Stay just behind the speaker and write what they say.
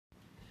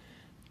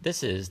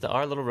This is the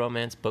Our Little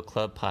Romance Book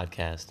Club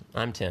podcast.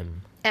 I'm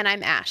Tim. And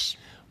I'm Ash.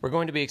 We're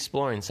going to be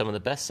exploring some of the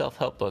best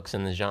self-help books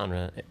in the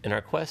genre in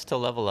our quest to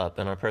level up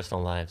in our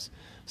personal lives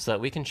so that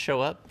we can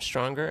show up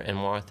stronger and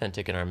more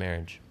authentic in our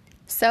marriage.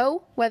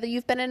 So, whether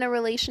you've been in a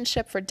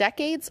relationship for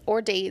decades or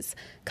days,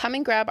 come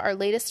and grab our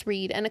latest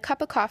read and a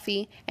cup of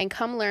coffee and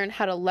come learn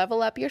how to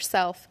level up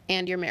yourself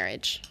and your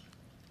marriage.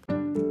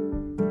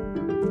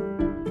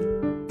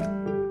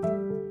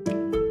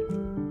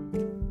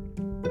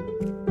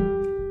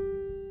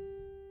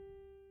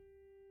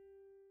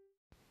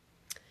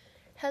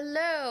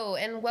 Hello,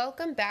 and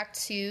welcome back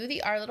to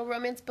the Our Little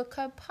Romance Book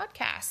Club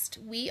podcast.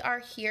 We are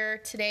here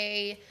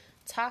today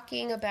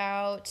talking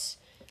about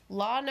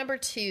Law Number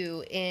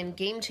 2 in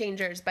Game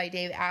Changers by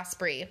Dave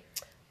Asprey.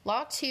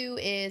 Law 2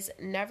 is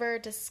never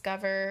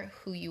discover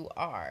who you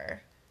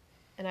are.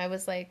 And I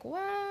was like,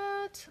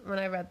 what? When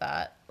I read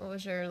that, what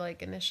was your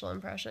initial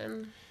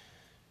impression?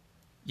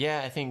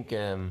 Yeah, I think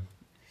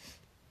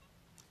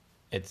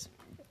it's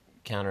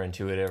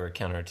counterintuitive or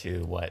counter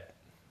to what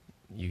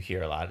you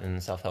hear a lot in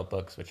self-help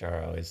books, which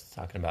are always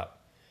talking about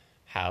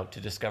how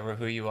to discover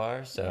who you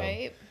are. So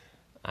right.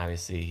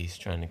 Obviously he's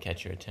trying to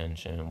catch your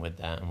attention with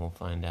that, and we'll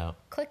find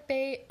out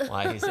Clickbait.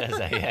 why he says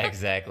that. Yeah,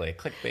 exactly.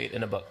 Clickbait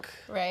in a book.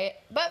 Right.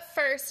 But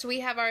first, we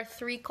have our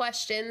 3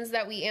 questions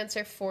that we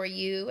answer for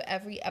you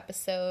every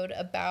episode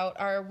about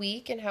our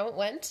week and how it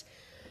went.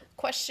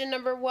 Question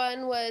number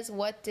 1 was,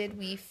 what did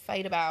we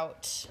fight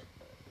about?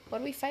 What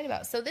did we fight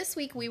about? So this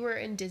week we were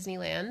in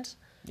Disneyland.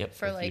 Yep,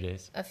 for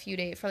a few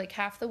days, for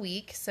half the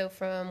week. So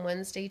from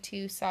Wednesday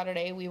to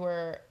Saturday, we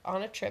were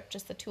on a trip,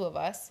 just the 2 of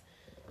us.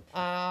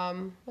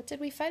 What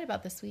did we fight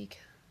about this week?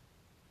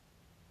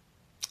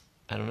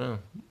 I don't know.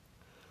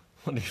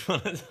 What do you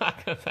want to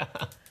talk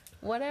about?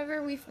 What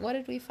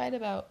did we fight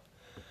about?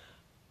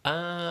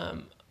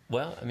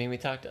 Well, I mean, we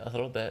talked a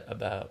little bit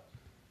about,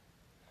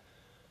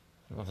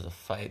 I don't know if it was a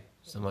fight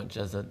so much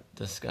as a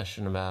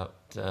discussion about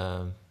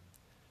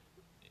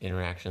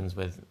interactions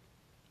with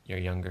your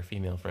younger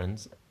female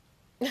friends.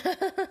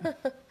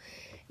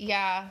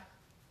 Yeah,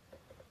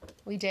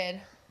 we did.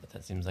 But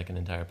that seems like an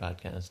entire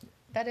podcast.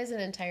 That is an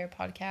entire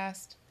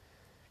podcast.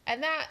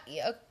 And that,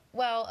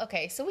 well,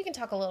 okay, so we can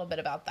talk a little bit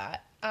about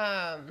that.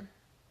 I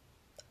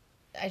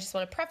just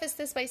want to preface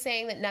this by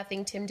saying that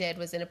nothing Tim did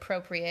was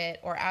inappropriate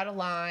or out of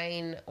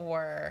line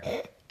or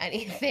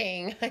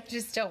anything. I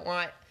just don't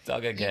want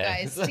you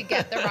guys to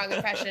get the wrong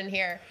impression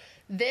here.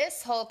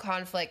 This whole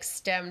conflict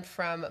stemmed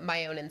from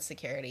my own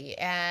insecurity.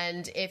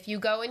 And if you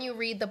go and you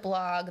read the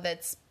blog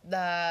that's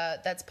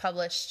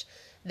published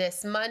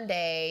this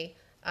Monday,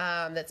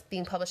 that's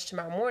being published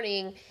tomorrow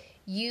morning,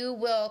 you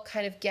will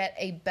kind of get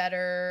a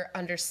better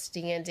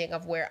understanding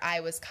of where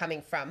I was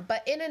coming from.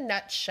 But in a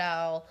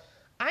nutshell,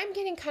 I'm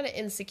getting kind of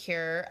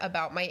insecure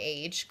about my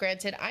age.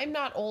 Granted, I'm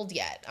not old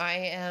yet.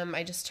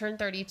 I just turned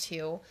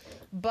 32.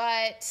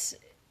 But,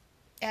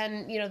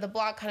 and the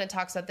blog kind of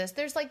talks about this.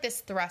 There's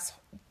this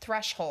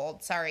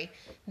threshold,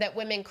 that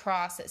women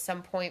cross at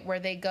some point where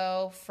they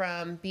go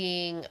from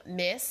being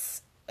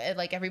Miss,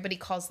 everybody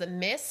calls them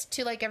Miss,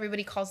 to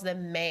everybody calls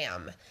them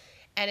ma'am.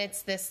 And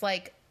it's this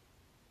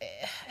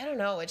I don't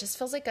know, it just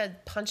feels like a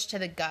punch to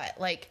the gut.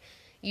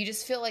 You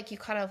just feel like you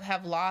kind of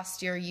have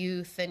lost your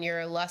youth and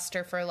your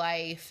luster for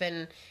life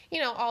and,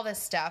 all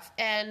this stuff.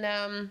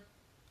 And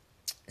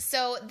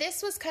so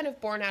this was kind of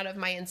born out of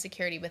my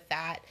insecurity with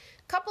that,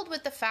 coupled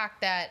with the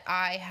fact that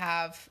I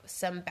have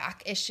some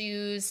back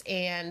issues.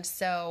 And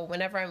so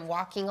whenever I'm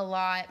walking a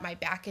lot, my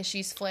back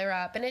issues flare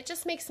up. And it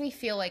just makes me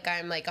feel like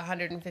I'm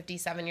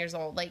 157 years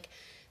old.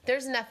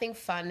 There's nothing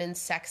fun and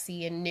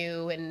sexy and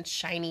new and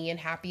shiny and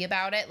happy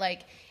about it.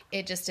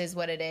 It just is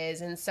what it is.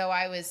 And so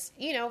I was,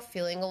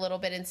 feeling a little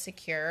bit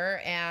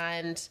insecure,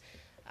 and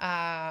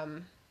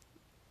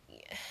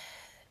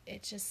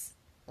it just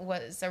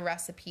was a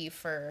recipe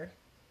for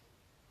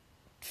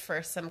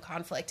some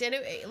conflict. And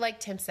it, like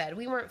Tim said,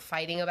 we weren't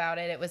fighting about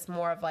it. It was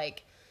more of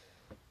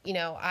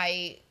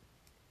I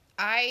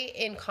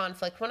in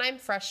conflict, when I'm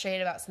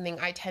frustrated about something,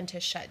 I tend to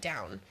shut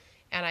down.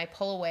 And I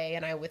pull away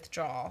and I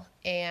withdraw.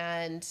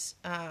 And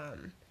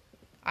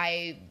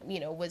I,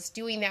 was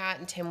doing that.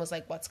 And Tim was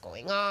like, what's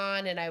going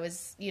on? And I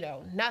was,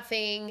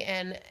 nothing.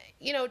 And,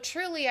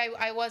 truly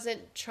I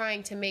wasn't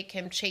trying to make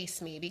him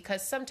chase me.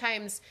 Because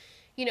sometimes,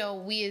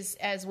 we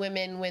as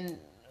women,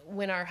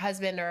 when our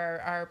husband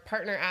or our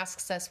partner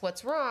asks us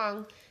what's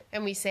wrong,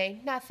 and we say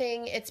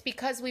nothing, it's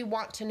because we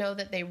want to know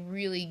that they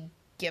really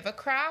give a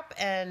crap.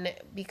 And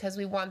because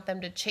we want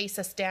them to chase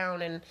us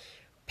down and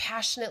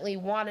passionately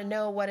want to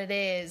know what it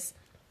is.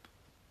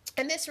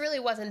 And this really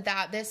wasn't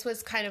that. This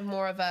was kind of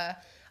more of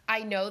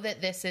I know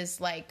that this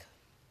is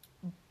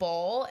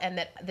bull, and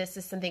that this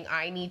is something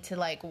I need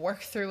to work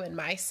through in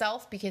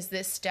myself, because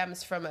this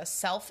stems from a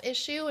self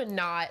issue and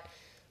not,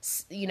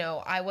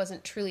 I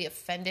wasn't truly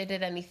offended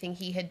at anything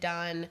he had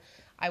done.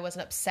 I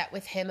wasn't upset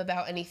with him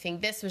about anything.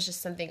 This was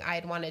just something I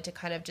had wanted to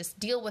kind of just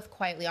deal with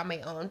quietly on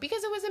my own,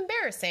 because it was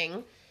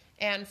embarrassing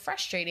and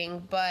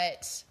frustrating,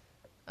 but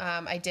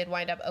I did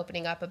wind up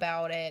opening up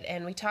about it,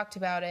 and we talked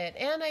about it,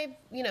 and I,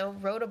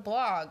 wrote a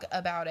blog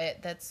about it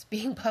that's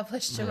being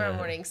published tomorrow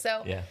morning.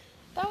 So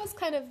that was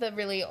kind of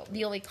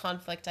the only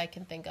conflict I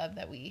can think of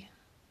that we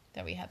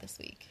had this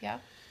week. Yeah.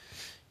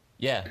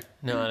 Yeah.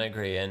 No, I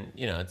agree. And,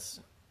 it's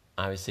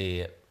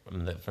obviously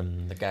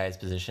from the guy's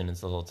position,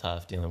 it's a little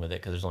tough dealing with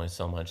it because there's only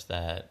so much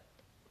that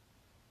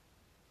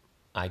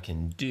I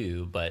can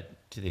do,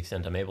 but to the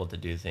extent I'm able to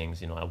do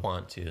things, I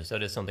want to. So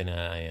it is something that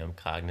I am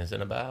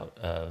cognizant about,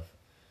 of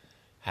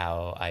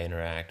how I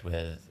interact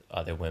with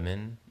other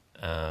women,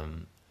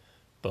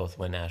 both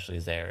when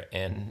Ashley's there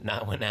and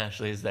not when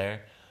Ashley's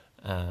there,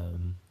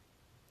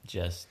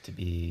 just to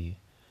be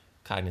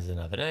cognizant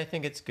of it. And I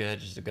think it's good,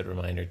 just a good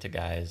reminder to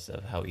guys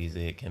of how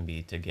easy it can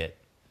be to get,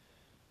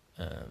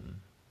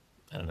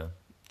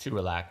 too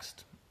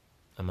relaxed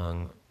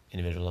among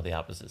individuals of the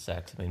opposite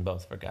sex. I mean,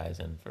 both for guys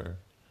and for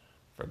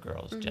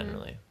girls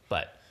generally.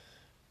 But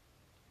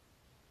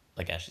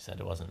like Ashley said,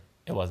 it wasn't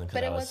because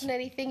but it wasn't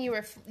anything you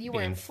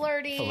weren't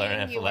flirting,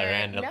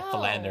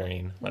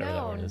 philandering, whatever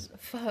that word is.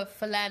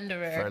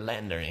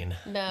 Philandering.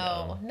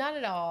 No, not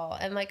at all.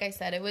 And like I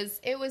said, it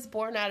was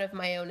born out of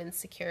my own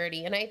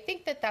insecurity. And I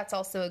think that that's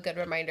also a good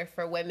reminder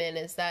for women,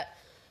 is that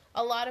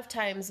a lot of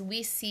times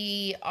we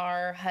see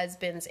our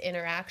husbands'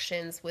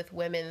 interactions with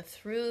women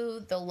through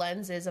the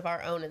lenses of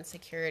our own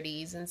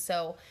insecurities. And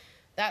so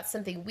that's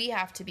something we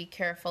have to be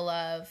careful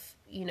of,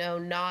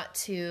 not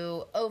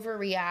to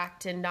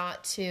overreact and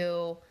not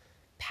to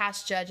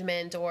pass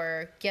judgment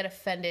or get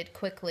offended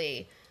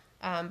quickly,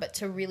 but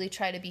to really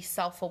try to be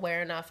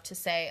self-aware enough to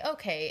say,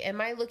 okay,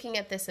 am I looking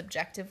at this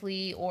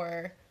objectively,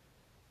 or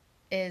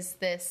is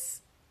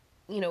this,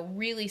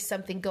 really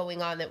something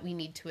going on that we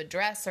need to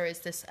address, or is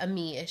this a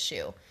me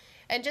issue?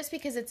 And just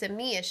because it's a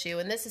me issue,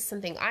 and this is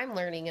something I'm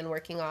learning and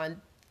working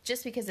on,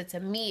 just because it's a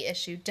me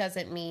issue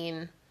doesn't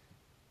mean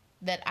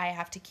that I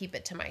have to keep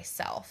it to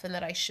myself and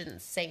that I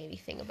shouldn't say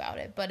anything about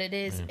it. But it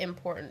is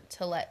important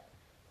to let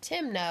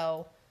Tim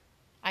know,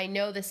 I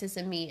know this is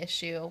a me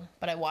issue,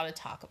 but I want to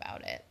talk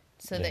about it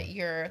so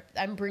that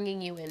I'm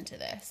bringing you into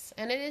this.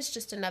 And it is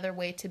just another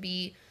way to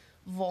be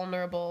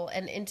vulnerable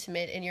and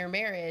intimate in your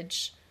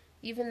marriage,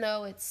 even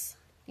though it's,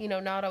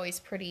 not always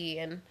pretty.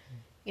 And,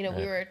 we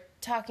were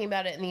talking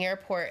about it in the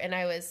airport, and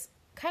I was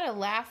kind of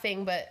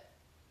laughing but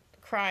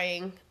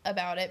crying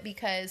about it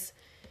because,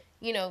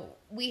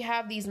 we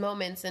have these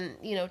moments, and,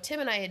 Tim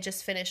and I had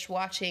just finished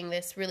watching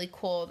this really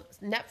cool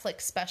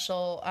Netflix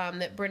special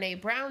that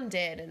Brene Brown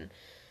did, and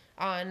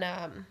on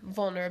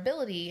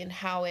vulnerability and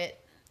how it,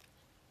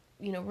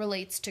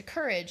 relates to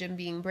courage and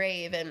being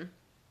brave. And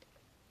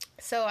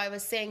so I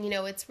was saying,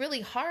 it's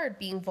really hard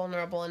being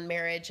vulnerable in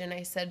marriage. And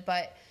I said,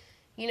 but,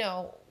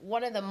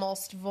 one of the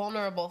most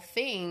vulnerable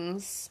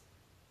things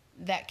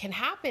that can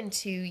happen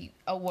to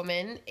a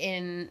woman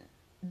in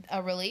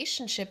a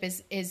relationship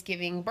is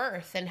giving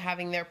birth and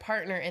having their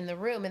partner in the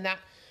room, and that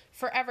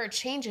forever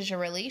changes your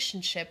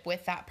relationship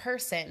with that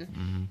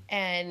person.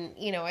 And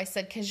I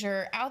said, because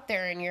you're out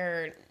there and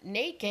you're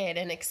naked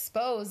and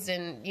exposed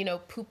and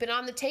pooping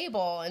on the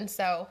table. And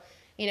so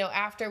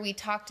after we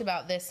talked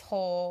about this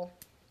whole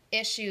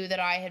issue that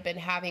I had been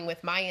having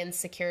with my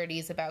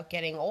insecurities about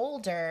getting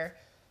older,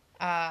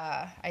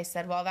 I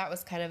said, well, that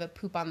was kind of a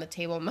poop on the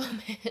table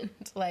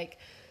moment. Like,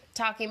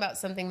 talking about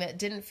something that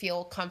didn't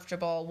feel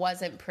comfortable,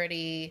 wasn't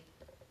pretty,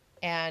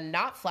 and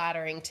not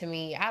flattering to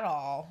me at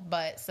all,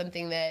 but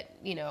something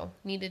that,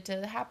 needed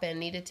to happen,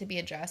 needed to be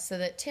addressed so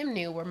that Tim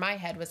knew where my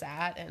head was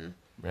at. And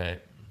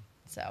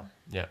so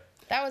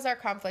that was our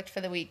conflict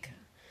for the week.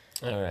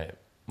 All right.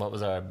 What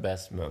was our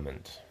best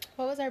moment?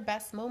 What was our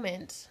best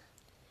moment?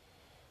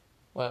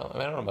 Well, I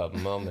don't know about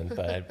moment,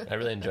 but I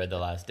really enjoyed the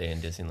last day in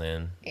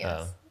Disneyland.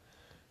 Yes.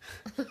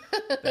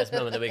 Best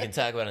moment that we can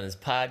talk about on this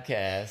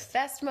podcast.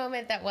 Best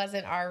moment that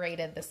wasn't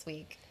R-rated this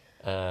week.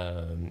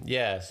 So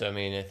I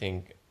mean, I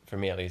think for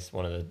me at least,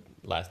 one of the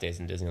last days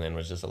in Disneyland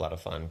was just a lot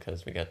of fun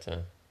because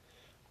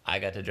I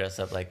got to dress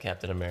up like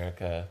Captain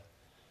America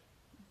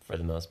for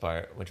the most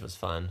part, which was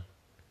fun,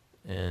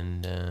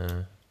 and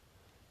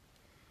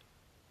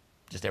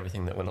just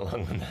everything that went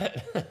along with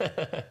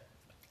that.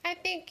 I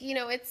think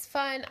it's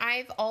fun.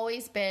 I've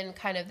always been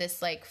kind of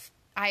this, like,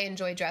 I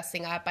enjoy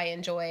dressing up. I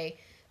enjoy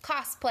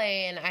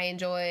cosplay, and I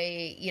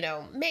enjoy,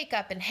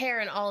 makeup and hair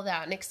and all of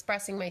that, and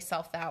expressing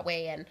myself that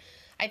way. And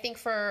I think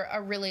for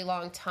a really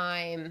long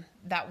time,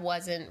 that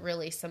wasn't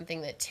really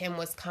something that Tim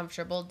was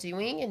comfortable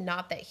doing, and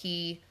not that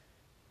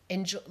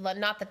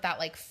that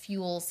like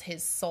fuels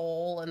his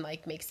soul and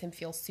like makes him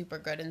feel super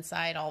good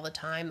inside all the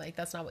time. Like,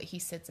 that's not what he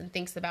sits and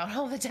thinks about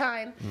all the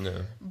time.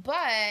 No.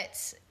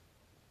 But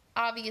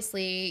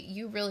obviously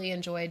you really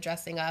enjoy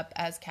dressing up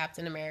as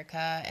Captain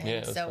America.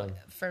 And so fun.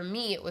 For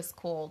me, it was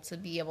cool to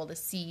be able to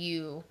see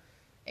you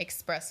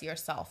express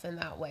yourself in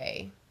that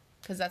way,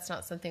 because that's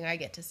not something I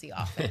get to see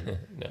often.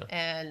 No.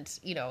 And,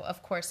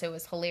 of course it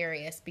was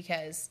hilarious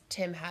because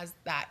Tim has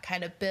that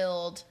kind of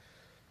build,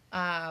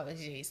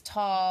 He's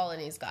tall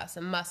and he's got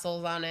some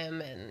muscles on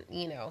him, and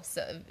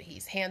so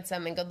he's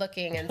handsome and good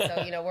looking, and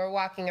so we're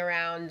walking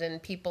around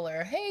and people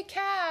are, hey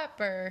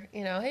Cap, or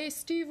hey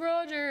Steve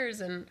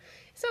Rogers, and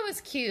so it was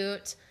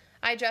cute.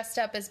 I dressed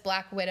up as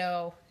Black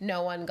Widow.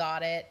 No one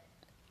got it.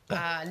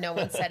 No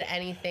one said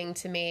anything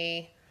to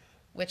me,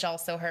 which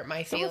also hurt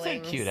my feelings.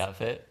 Someone said cute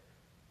outfit.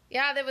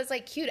 Yeah, that was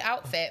like cute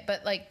outfit,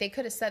 but like they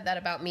could have said that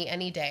about me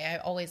any day. I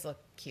always look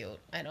cute.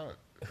 I don't.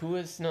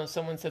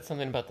 Someone said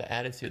something about the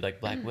attitude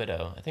like Black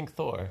Widow. I think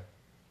Thor.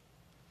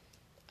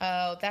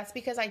 Oh, that's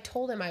because I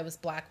told him I was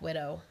Black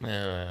Widow. No,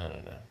 I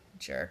don't know.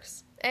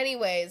 Jerks.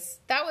 Anyways,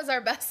 that was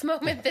our best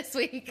moment this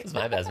week. It was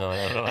my best moment.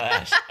 I don't know about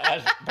Ash.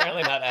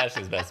 Apparently not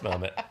Ash's best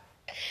moment.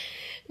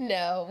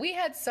 No, we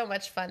had so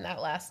much fun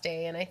that last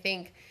day, and I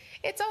think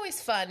it's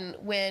always fun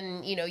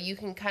when, you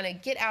can kind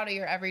of get out of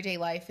your everyday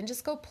life and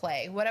just go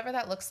play, whatever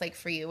that looks like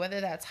for you,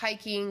 whether that's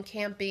hiking,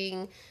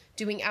 camping,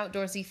 doing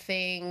outdoorsy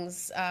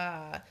things,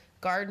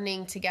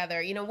 gardening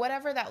together,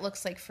 whatever that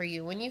looks like for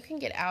you. When you can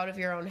get out of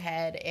your own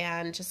head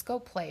and just go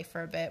play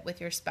for a bit with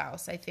your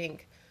spouse, I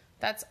think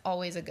that's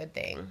always a good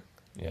thing.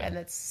 Yeah. And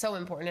that's so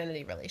important in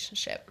any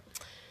relationship.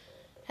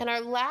 And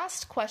our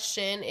last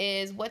question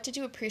is, what did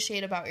you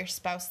appreciate about your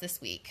spouse this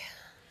week?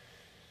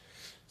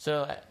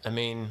 So, I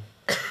mean,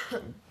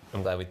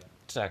 I'm glad we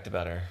talked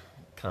about our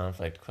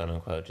conflict, quote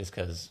unquote, just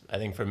because I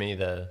think for me,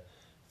 the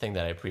thing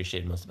that I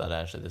appreciated most about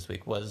Ashley this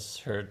week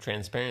was her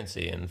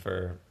transparency and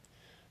for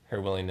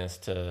her willingness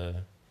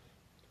to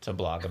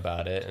blog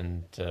about it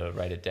and to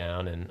write it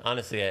down. And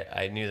honestly,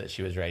 I knew that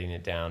she was writing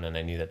it down, and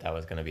I knew that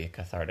was going to be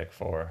cathartic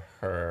for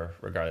her,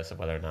 regardless of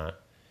whether or not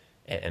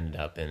it ended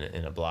up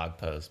in a blog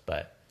post.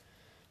 But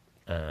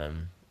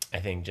I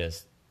think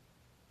just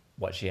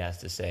what she has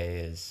to say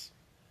is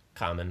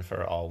common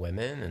for all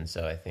women, and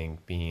so I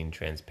think being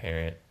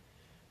transparent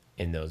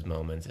in those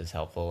moments is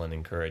helpful and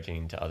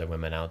encouraging to other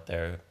women out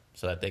there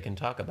so that they can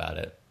talk about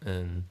it,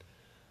 and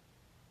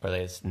or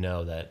they just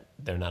know that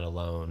they're not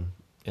alone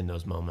in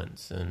those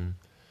moments, and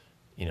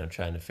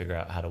trying to figure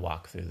out how to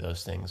walk through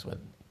those things with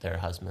their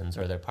husbands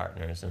or their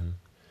partners. And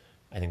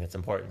I think that's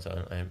important,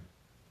 so I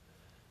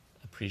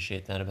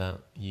appreciate that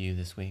about you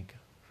this week.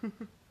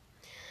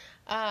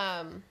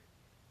 And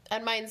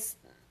mine's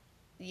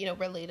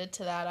related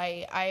to that.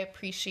 I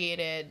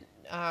appreciated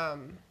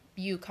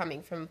you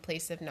coming from a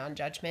place of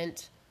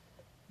non-judgment,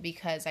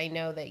 because I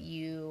know that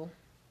you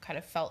kind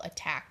of felt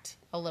attacked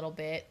a little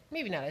bit.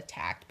 Maybe not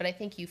attacked, but I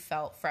think you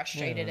felt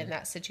frustrated in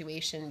that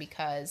situation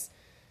because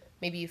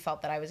maybe you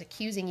felt that I was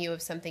accusing you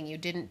of something you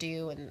didn't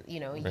do. And,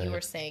 Right. You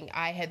were saying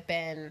I had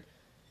been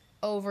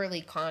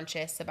overly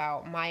conscious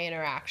about my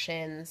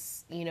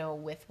interactions,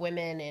 with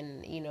women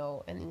and,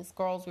 and these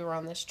girls we were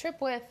on this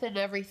trip with and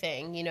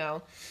everything,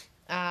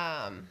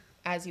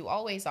 as you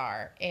always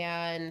are.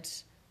 And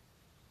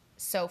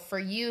so for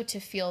you to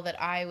feel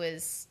that I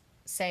was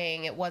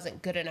saying it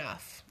wasn't good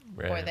enough,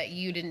 right, or that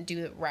you didn't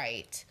do it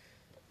right,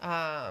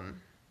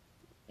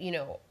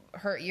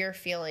 hurt your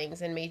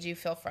feelings and made you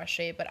feel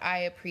frustrated. But I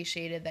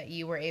appreciated that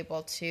you were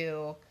able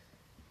to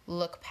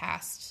look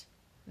past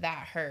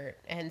that hurt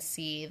and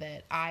see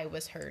that I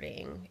was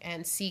hurting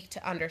and seek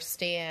to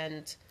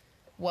understand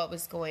what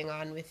was going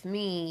on with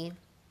me,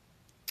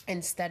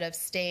 instead of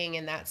staying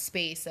in that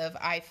space of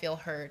I feel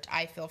hurt,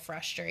 I feel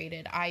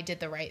frustrated, I did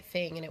the right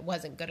thing and it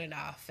wasn't good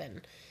enough.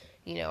 And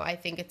I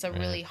think it's a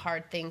really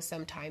hard thing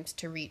sometimes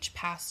to reach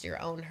past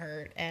your own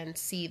hurt and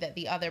see that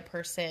the other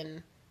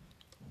person,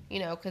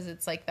 because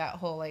it's like that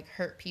whole like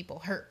hurt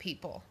people,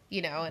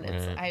 and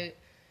it's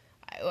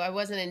I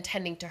wasn't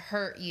intending to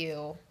hurt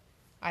you.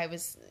 I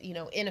was,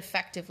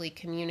 ineffectively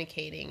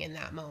communicating in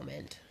that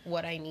moment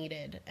what I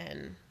needed.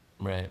 And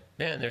right.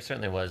 Yeah, and there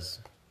certainly was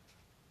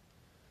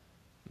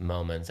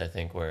moments, I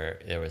think, where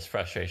there was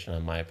frustration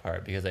on my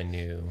part because I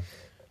knew,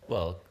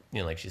 well,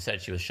 like she said,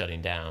 she was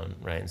shutting down,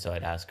 right? And so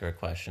I'd ask her a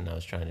question. I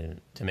was trying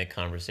to make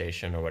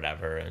conversation or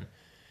whatever, and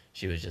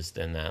she was just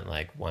in that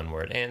like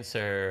one-word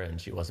answer, and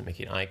she wasn't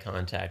making eye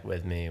contact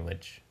with me,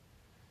 which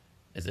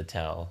is a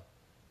tell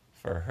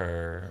for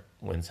her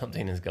when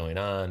something is going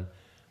on.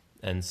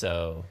 And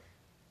so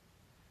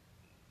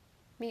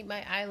meet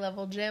my eye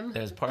level, Jim.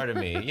 There's part of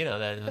me,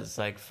 that was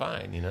like,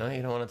 fine, you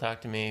don't want to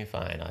talk to me,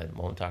 fine, I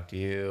won't talk to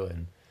you,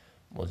 and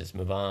we'll just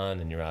move on,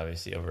 and you're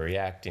obviously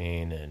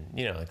overreacting, and,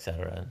 et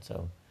cetera. And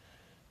so,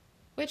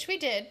 which we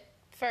did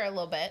for a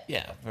little bit.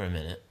 Yeah, for a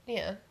minute.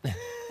 Yeah.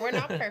 We're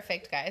not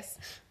perfect, guys.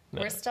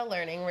 No. We're still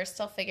learning. We're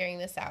still figuring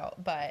this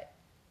out. But,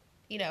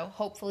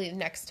 hopefully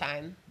next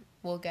time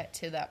we'll get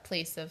to that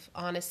place of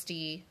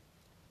honesty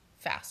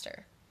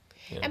faster.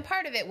 Yeah. And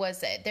part of it was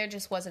that there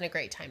just wasn't a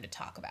great time to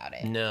talk about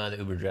it. No, the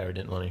Uber driver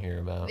didn't want to hear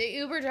about it. The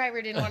Uber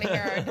driver didn't want to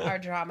hear our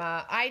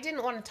drama. I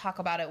didn't want to talk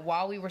about it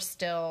while we were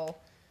still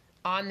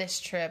on this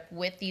trip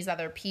with these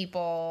other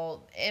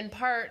people. In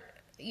part,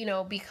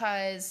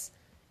 because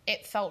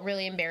it felt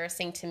really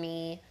embarrassing to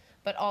me,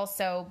 but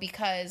also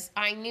because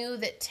I knew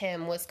that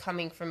Tim was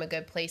coming from a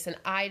good place, and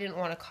I didn't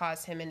want to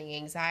cause him any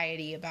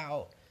anxiety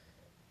about,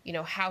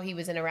 how he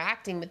was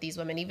interacting with these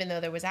women, even though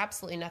there was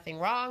absolutely nothing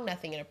wrong,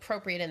 nothing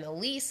inappropriate in the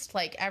least,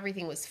 like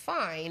everything was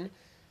fine.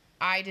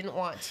 I didn't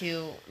want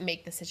to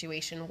make the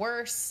situation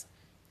worse.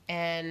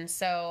 And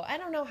so I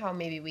don't know how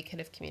maybe we could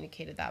have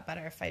communicated that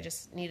better if I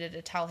just needed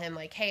to tell him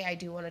like, hey, I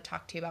do want to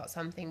talk to you about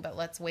something, but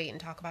let's wait and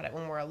talk about it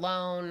when we're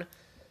alone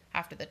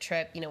after the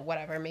trip,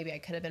 whatever. Maybe I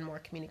could have been more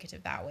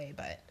communicative that way,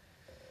 but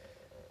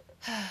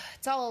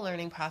it's all a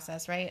learning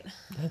process, right?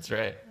 That's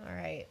right. All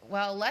right.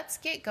 Well, let's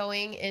get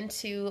going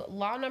into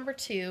law number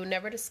 2,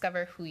 never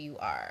discover who you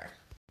are.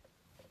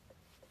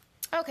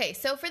 Okay,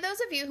 so for those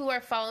of you who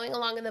are following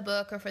along in the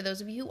book, or for those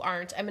of you who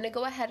aren't, I'm going to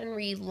go ahead and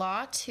read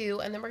Law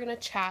 2, and then we're going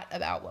to chat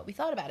about what we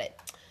thought about it.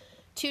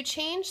 To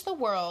change the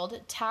world,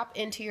 tap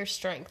into your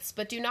strengths,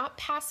 but do not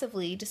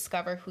passively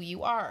discover who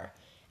you are.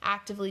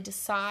 Actively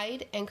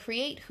decide and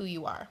create who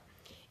you are.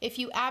 If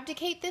you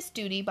abdicate this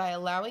duty by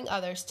allowing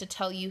others to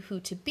tell you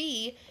who to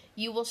be,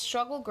 you will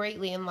struggle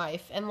greatly in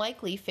life and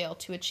likely fail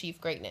to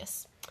achieve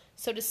greatness.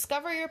 So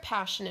discover your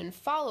passion and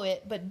follow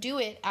it, but do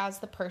it as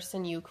the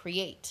person you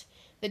create.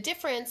 The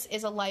difference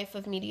is a life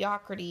of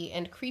mediocrity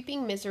and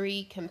creeping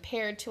misery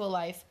compared to a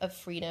life of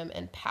freedom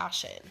and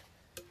passion.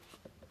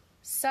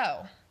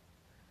 So,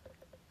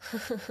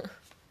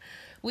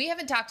 we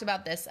haven't talked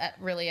about this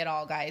really at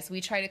all, guys.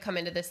 We try to come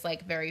into this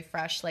like very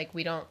fresh, like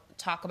we don't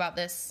talk about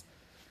this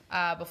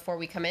before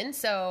we come in,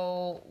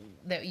 so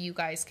that you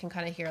guys can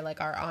kind of hear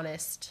like our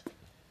honest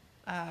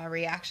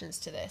reactions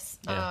to this.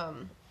 Yeah.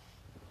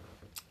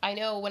 I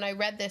know when I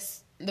read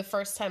this the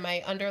first time,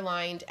 I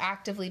underlined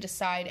actively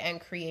decide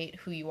and create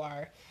who you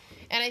are.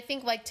 And I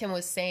think, like Tim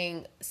was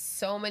saying,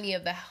 so many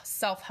of the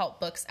self-help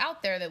books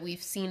out there that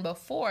we've seen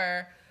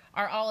before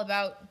are all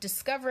about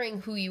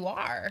discovering who you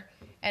are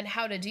and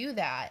how to do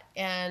that.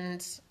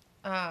 And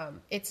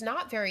it's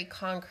not very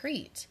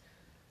concrete,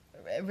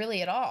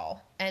 really, at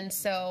all. And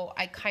so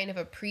I kind of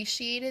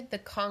appreciated the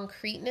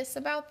concreteness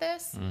about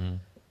this. Mm-hmm.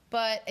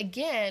 But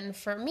again,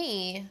 for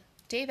me,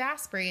 Dave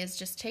Asprey is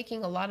just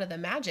taking a lot of the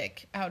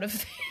magic out of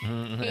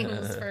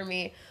things for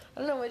me. I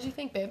don't know. What did you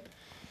think, babe?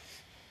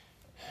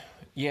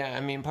 Yeah,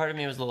 I mean, part of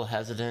me was a little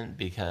hesitant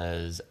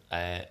because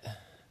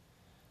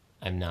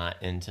I'm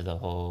not into the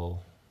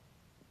whole...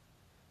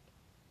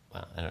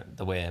 Well,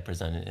 the way I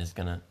present it is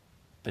going to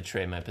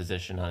betray my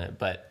position on it.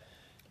 But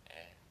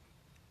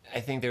I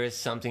think there is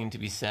something to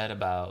be said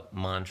about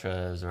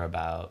mantras or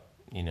about,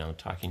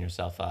 talking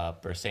yourself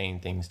up or saying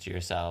things to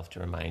yourself to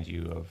remind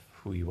you of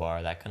who you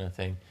are, that kind of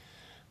thing.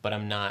 But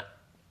I'm not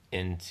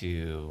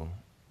into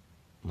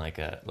like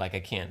I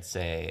can't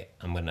say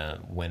I'm going to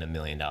win $1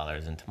 million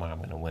and tomorrow I'm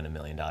going to win $1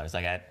 million.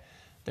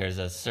 There's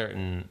a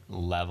certain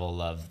level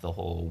of the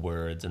whole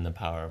words and the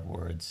power of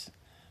words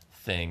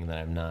thing that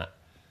I'm not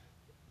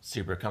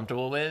super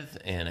comfortable with,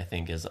 and I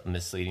think is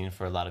misleading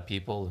for a lot of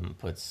people and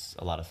puts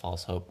a lot of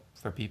false hope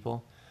for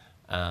people.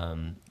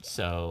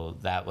 So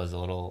that was a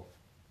little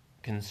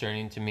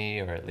concerning to me,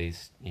 or at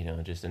least,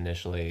 just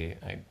initially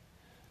I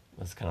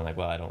was kind of like,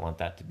 well, I don't want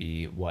that to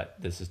be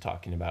what this is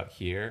talking about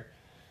here.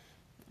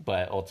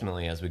 But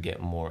ultimately, as we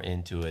get more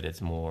into it, it's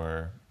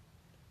more,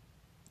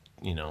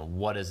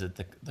 what is it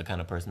the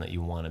kind of person that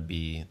you want to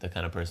be, the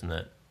kind of person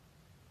that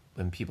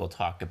when people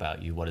talk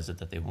about you, what is it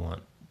that they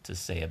want to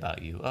say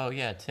about you? Oh,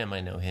 yeah, Tim,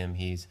 I know him.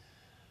 He's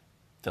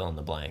fill in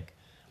the blank.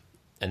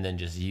 And then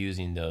just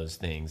using those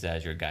things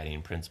as your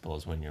guiding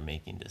principles when you're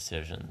making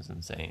decisions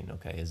and saying,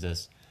 okay, is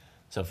this...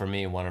 So for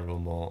me, one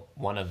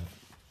of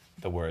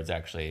the words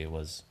actually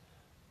was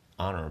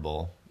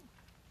honorable.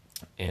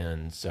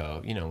 And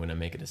so, when I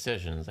make a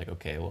decision, it's like,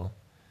 okay, well,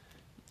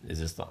 is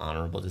this the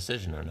honorable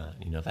decision or not?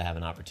 If I have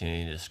an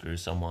opportunity to screw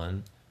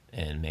someone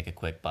and make a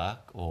quick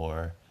buck,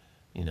 or,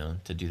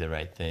 to do the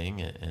right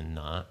thing and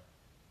not,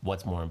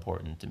 what's more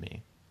important to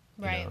me?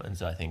 Right. And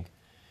so I think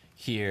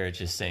here it's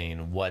just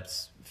saying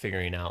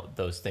figuring out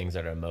those things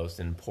that are most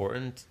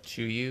important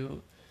to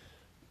you,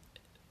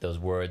 those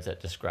words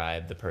that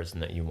describe the person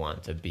that you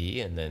want to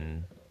be, and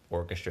then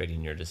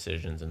orchestrating your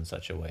decisions in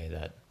such a way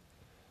that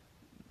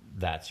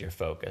that's your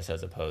focus,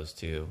 as opposed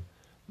to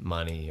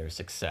money or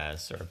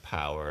success or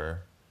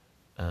power,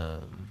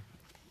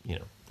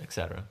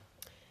 etc.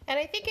 And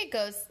I think it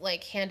goes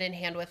like hand in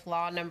hand with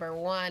law number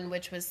 1,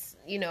 which was,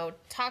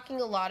 talking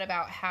a lot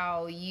about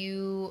how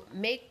you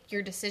make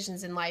your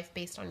decisions in life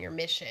based on your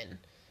mission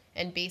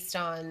and based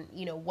on,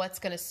 what's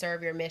going to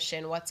serve your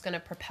mission, what's going to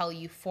propel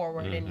you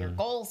forward in your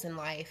goals in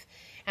life.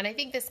 And I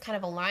think this kind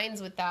of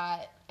aligns with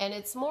that. And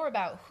it's more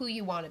about who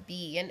you want to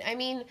be. And I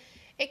mean,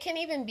 it can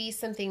even be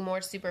something more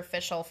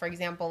superficial. For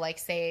example, like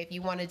say if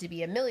you wanted to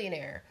be a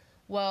millionaire.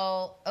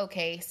 Well,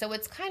 okay, so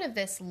it's kind of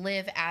this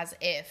live as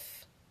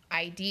if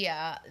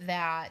idea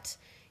that,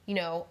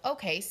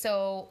 okay,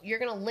 so you're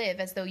going to live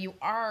as though you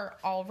are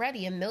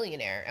already a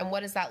millionaire. And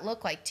what does that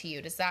look like to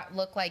you? Does that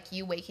look like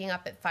you waking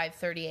up at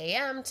 5:30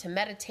 a.m. to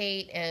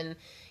meditate and,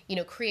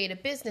 create a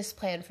business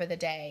plan for the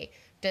day?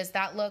 Does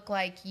that look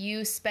like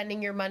you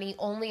spending your money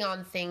only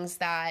on things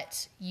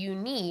that you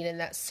need and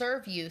that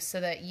serve you so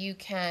that you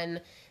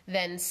can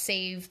then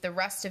save the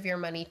rest of your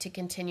money to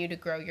continue to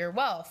grow your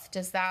wealth?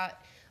 Does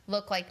that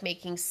look like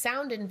making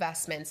sound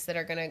investments that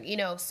are going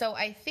to, so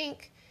I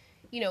think,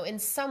 in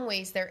some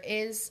ways there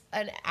is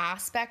an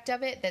aspect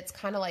of it that's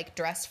kind of like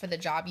dressed for the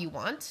job you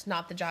want,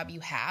 not the job you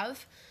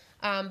have.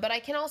 But I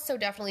can also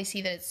definitely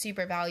see that it's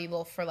super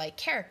valuable for like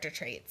character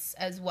traits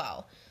as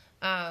well.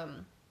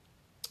 And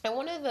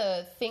one of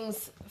the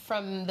things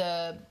from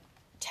the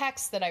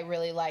text that I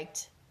really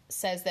liked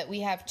says that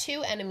we have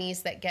two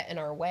enemies that get in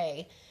our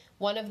way.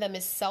 One of them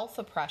is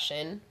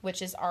self-oppression,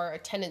 which is our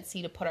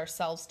tendency to put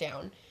ourselves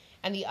down.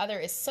 And the other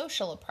is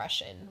social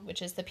oppression,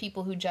 which is the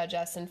people who judge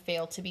us and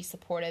fail to be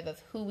supportive of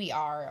who we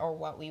are or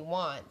what we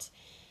want.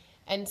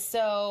 And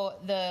so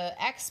the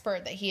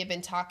expert that he had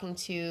been talking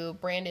to,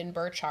 Brandon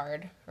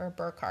Burchard,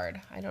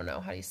 I don't know,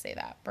 how do you say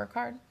that?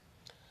 Burchard?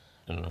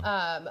 I don't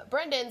know.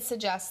 Brendan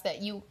suggests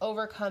that you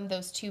overcome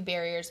those two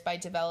barriers by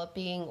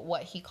developing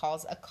what he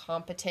calls a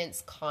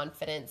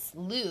competence-confidence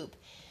loop.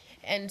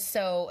 And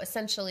so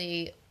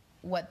essentially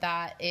what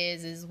that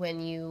is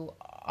when you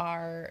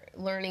are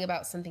learning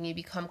about something, you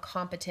become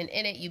competent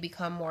in it, you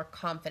become more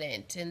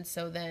confident. And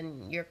so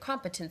then your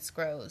competence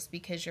grows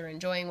because you're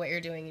enjoying what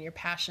you're doing and your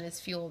passion is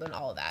fueled and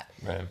all of that.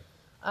 Right.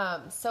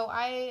 So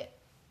I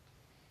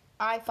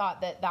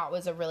thought that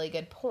was a really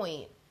good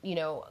point,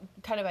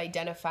 kind of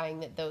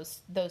identifying that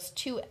those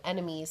two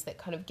enemies that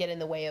kind of get in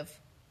the way of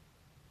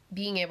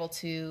being able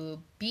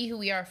to be who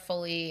we are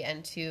fully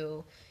and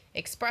to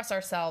express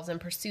ourselves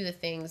and pursue the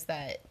things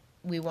that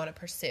we want to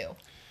pursue.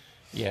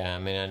 Yeah, I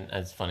mean, and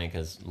it's funny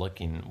because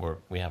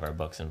we have our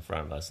books in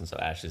front of us, and so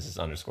Ashley's is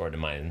underscored in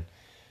mine.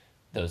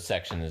 Those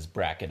sections is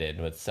bracketed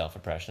with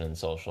self-oppression and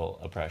social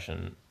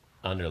oppression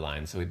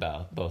underlined, so we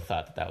both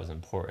thought that was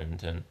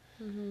important. And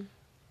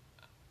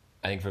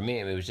I think for me,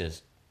 it was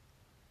just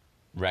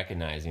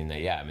recognizing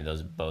that, yeah, I mean,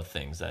 those are both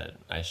things that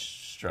I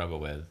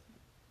struggle with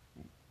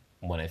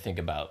when I think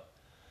about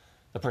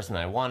the person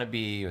that I want to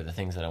be or the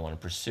things that I want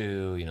to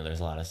pursue.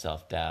 There's a lot of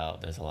self-doubt.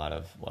 There's a lot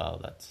of,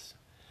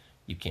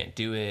 you can't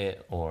do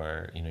it,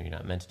 or, you're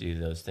not meant to do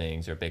those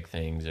things or big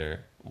things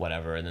or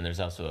whatever. And then there's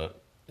also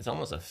it's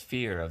almost a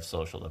fear of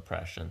social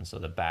oppression. So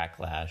the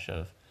backlash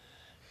of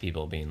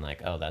people being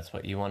like, oh, that's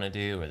what you want to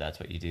do, or that's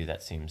what you do,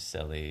 that seems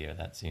silly, or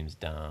that seems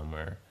dumb,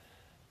 or,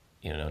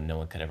 no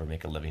one could ever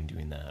make a living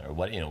doing that, or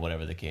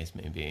whatever the case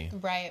may be.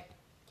 Right.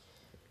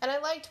 And I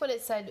liked what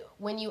it said,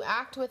 when you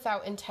act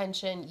without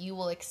intention, you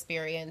will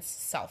experience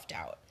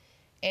self-doubt.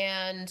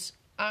 And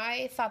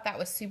I thought that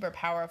was super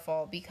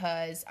powerful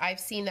because I've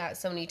seen that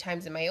so many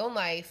times in my own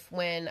life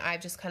when I've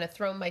just kind of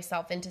thrown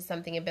myself into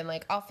something and been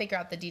like, I'll figure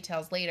out the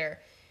details later.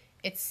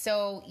 It's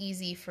so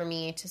easy for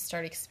me to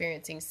start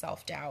experiencing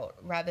self-doubt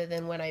rather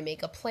than when I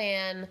make a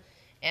plan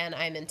and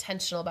I'm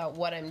intentional about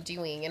what I'm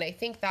doing. And I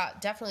think that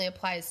definitely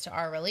applies to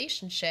our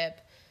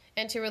relationship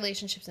and to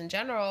relationships in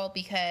general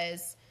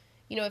because,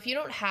 if you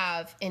don't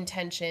have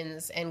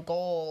intentions and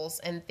goals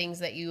and things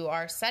that you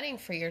are setting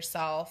for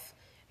yourself,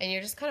 and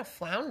you're just kind of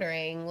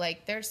floundering,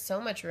 like there's so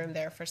much room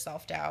there for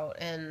self-doubt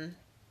and,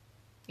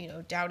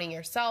 doubting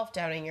yourself,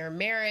 doubting your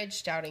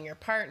marriage, doubting your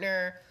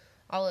partner,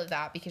 all of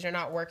that because you're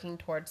not working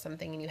towards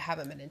something and you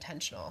haven't been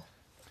intentional.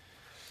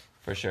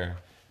 For sure.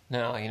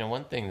 Now,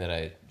 one thing that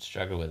I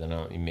struggle with,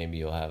 and maybe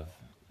you'll have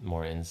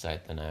more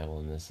insight than I will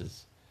in this,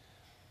 is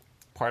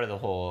part of the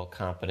whole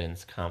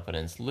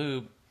confidence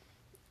loop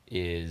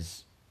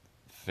is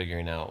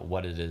figuring out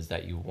what it is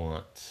that you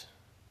want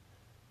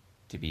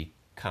to be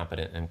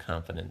competent and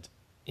confident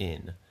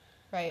in.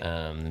 Right.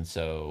 And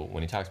so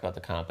when he talks about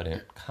the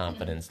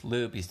confidence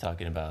loop, he's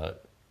talking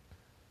about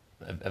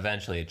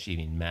eventually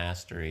achieving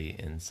mastery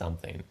in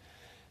something.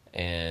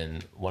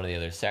 And one of the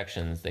other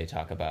sections, they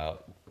talk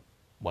about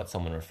what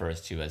someone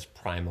refers to as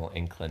primal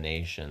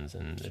inclinations,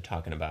 and they're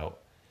talking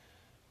about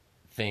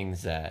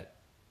things that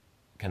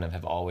kind of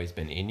have always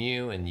been in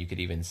you, and you could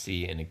even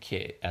see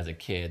as a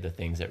kid the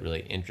things that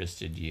really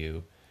interested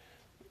you.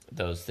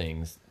 Those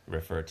things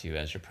refer to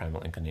as your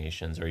primal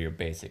inclinations or your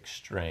basic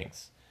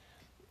strengths.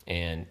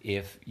 And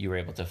if you were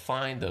able to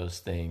find those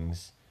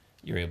things,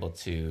 you're able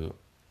to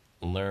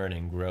learn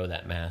and grow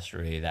that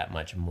mastery that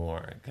much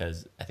more.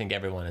 Because I think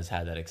everyone has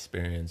had that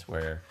experience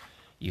where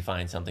you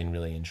find something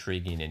really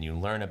intriguing and you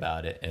learn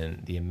about it,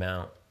 and the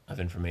amount of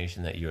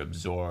information that you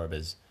absorb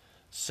is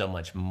so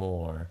much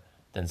more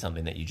than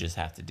something that you just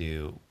have to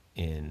do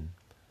in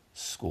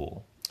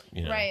school.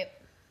 Right.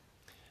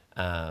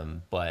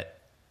 But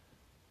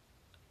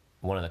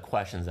one of the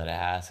questions that I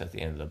ask at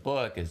the end of the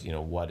book is,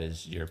 what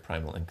is your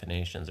primal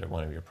inclinations, or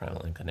one of your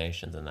primal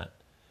inclinations? And that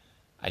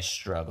I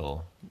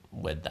struggle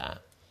with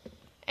that.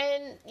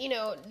 And,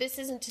 this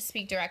isn't to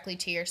speak directly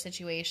to your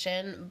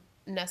situation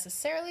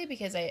necessarily,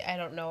 because I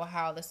don't know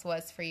how this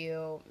was for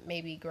you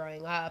maybe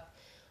growing up.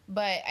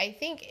 But I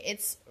think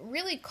it's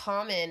really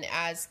common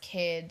as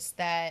kids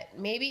that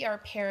maybe our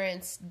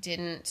parents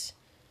didn't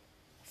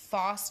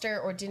foster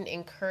or didn't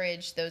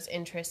encourage those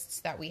interests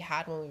that we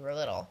had when we were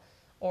little.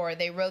 Or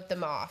they wrote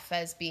them off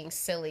as being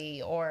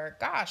silly, or,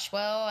 gosh,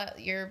 well,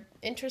 you're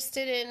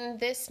interested in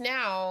this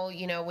now.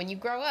 When you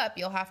grow up,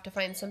 you'll have to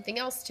find something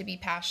else to be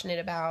passionate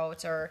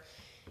about. Or,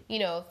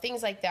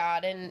 things like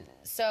that. And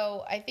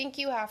so I think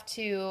you have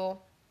to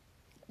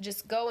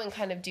just go and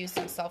kind of do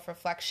some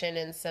self-reflection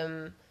and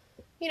some,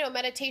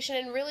 meditation,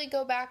 and really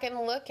go back and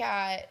look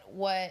at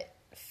what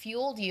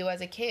fueled you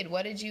as a kid.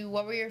 What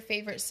were your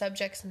favorite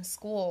subjects in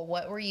school?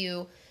 What were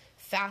you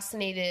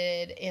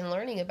fascinated in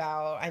learning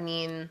about? I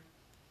mean,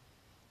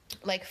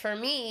 like for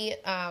me,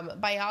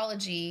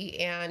 biology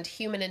and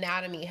human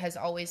anatomy has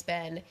always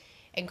been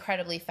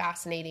incredibly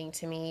fascinating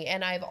to me.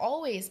 And I've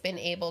always been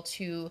able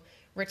to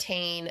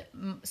retain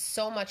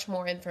so much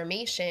more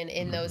information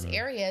in those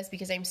areas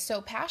because I'm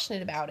so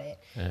passionate about it,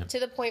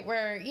 to the point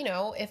where,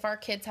 if our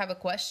kids have a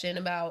question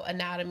about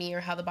anatomy or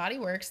how the body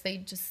works, they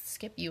just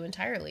skip you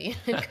entirely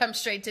and come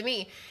straight to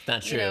me.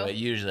 Not true, but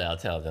usually I'll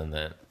tell them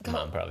that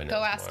mom probably knows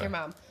Go ask more. your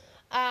mom.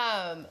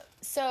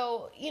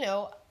 So,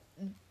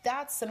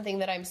 that's something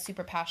that I'm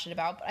super passionate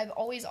about, but I've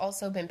always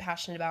also been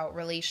passionate about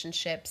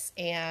relationships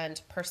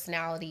and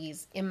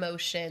personalities,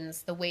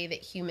 emotions, the way that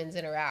humans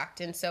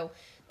interact. And so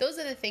those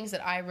are the things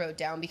that I wrote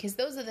down because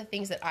those are the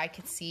things that I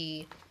could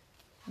see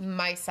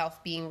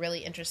myself being really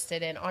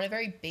interested in on a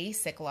very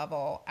basic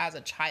level as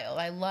a child.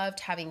 I loved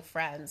having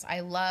friends.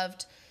 I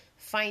loved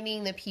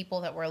finding the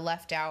people that were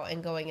left out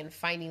and going and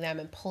finding them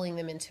and pulling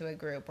them into a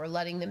group or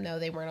letting them know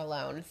they weren't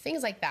alone,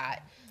 things like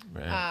that.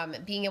 Right.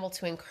 Being able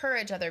to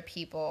encourage other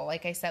people,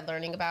 like I said,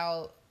 learning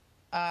about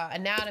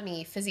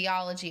anatomy,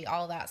 physiology,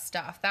 all that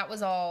stuff. That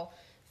was all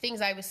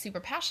things I was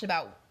super passionate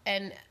about.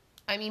 And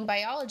I mean,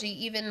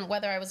 biology, even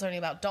whether I was learning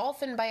about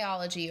dolphin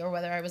biology or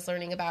whether I was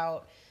learning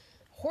about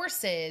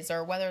horses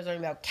or whether I was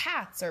learning about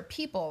cats or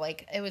people,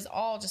 like it was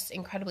all just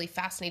incredibly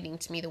fascinating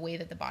to me, the way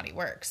that the body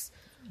works.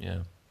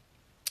 Yeah.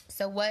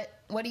 So what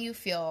do you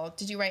feel?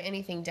 Did you write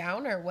anything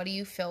down, or what do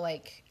you feel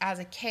like as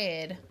a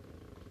kid,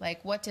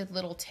 like what did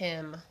little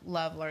Tim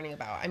love learning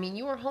about? I mean,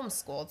 you were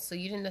homeschooled, so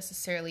you didn't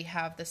necessarily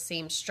have the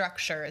same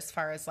structure as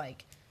far as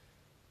like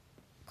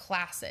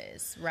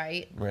classes,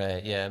 right?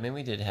 Right, yeah. I mean,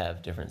 we did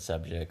have different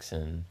subjects,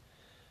 and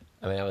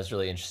I mean, I was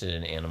really interested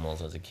in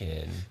animals as a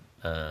kid.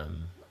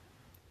 And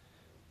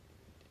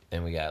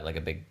we got like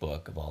a big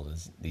book of all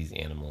these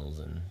animals,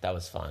 and that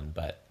was fun.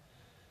 But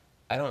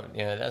I don't,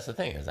 that's the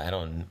thing, is I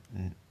don't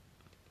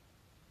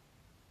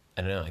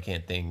know. I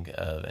can't think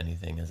of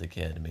anything as a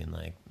kid. I mean,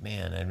 like,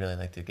 man, I'd really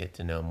like to get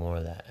to know more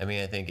of that. I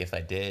mean, I think if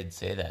I did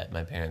say that,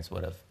 my parents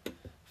would have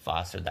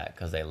fostered that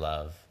because they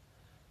love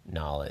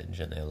knowledge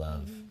and they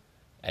love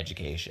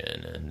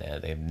education,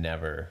 and they've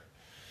never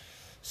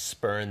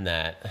spurned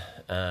that.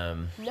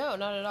 No,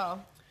 not at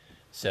all.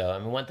 So, I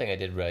mean, one thing I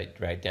did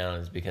write down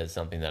is because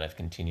something that I've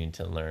continued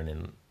to learn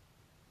and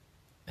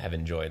have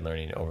enjoyed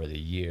learning over the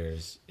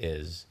years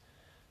is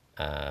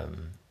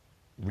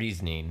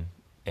reasoning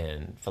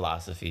and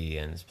philosophy,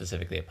 and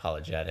specifically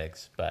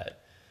apologetics.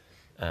 But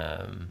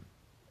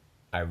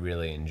I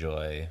really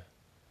enjoy,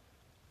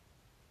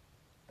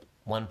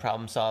 one,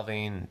 problem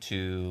solving,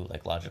 two,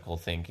 like logical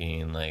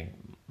thinking. Like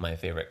my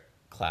favorite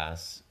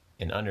class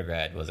in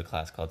undergrad was a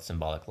class called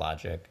symbolic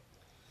logic.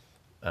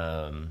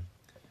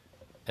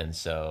 And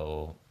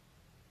so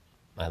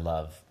I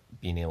love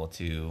being able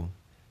to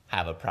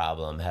have a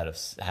problem,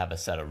 have a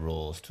set of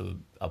rules to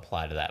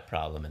apply to that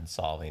problem and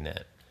solving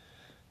it.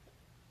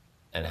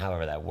 And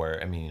however that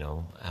works, I mean,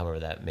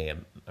 however that may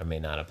or may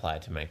not apply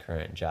to my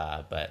current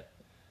job, but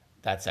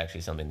that's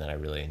actually something that I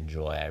really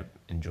enjoy. I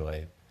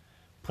enjoy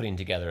putting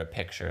together a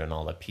picture and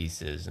all the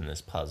pieces in this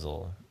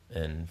puzzle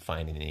and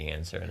finding the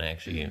answer. And I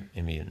actually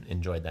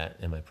enjoyed that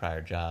in my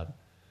prior job.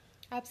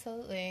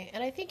 Absolutely.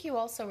 And I think you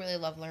also really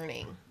love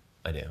learning.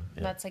 I do.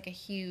 Yeah. That's like a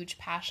huge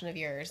passion of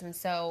yours. And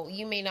so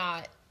you may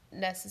not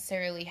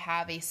necessarily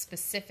have a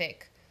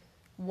specific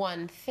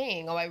one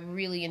thing. Oh, I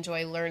really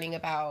enjoy learning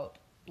about,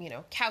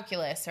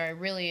 calculus, or I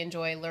really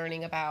enjoy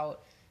learning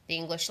about the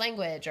English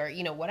language, or,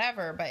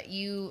 whatever. But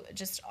you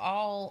just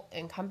all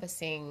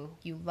encompassing,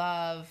 you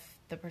love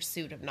the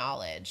pursuit of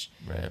knowledge.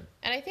 Right.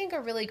 And I think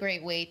a really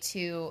great way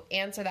to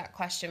answer that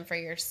question for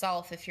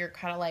yourself, if you're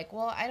kind of like,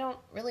 well, I don't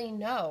really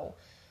know.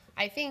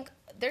 I think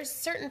there's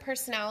certain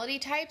personality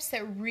types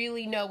that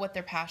really know what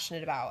they're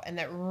passionate about and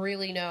that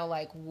really know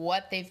like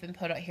what they've been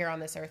put out here on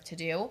this earth to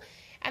do.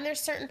 And there's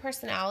certain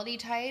personality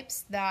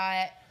types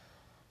that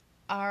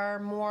are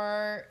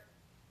more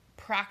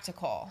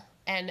practical.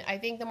 And I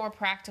think the more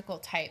practical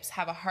types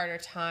have a harder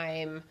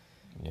time,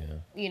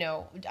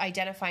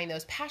 identifying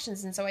those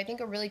passions. And so I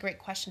think a really great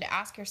question to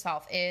ask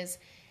yourself is,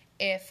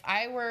 if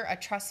I were a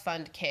trust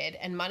fund kid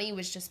and money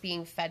was just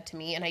being fed to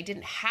me and I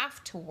didn't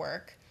have to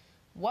work,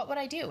 what would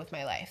I do with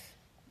my life?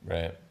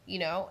 Right.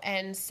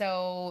 And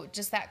so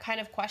just that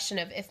kind of question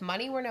of, if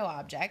money were no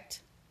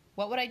object,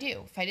 what would I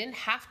do? If I didn't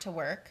have to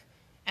work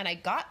and I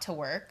got to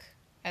work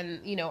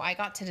and, I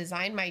got to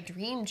design my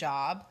dream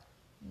job,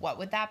 what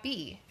would that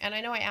be? And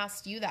I know I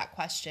asked you that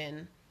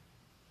question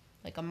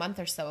like a month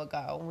or so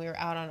ago when we were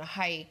out on a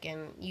hike,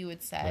 and you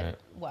had said, Right.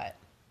 What?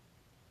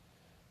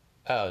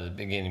 Oh,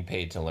 the getting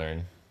paid to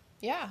learn.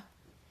 Yeah.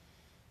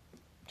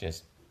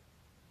 Just,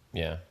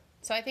 yeah.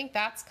 So I think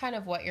that's kind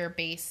of what your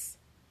base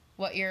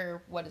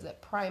what is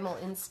it, primal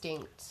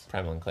instinct,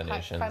 Primal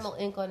inclinations. primal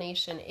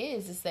inclination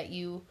is that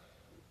you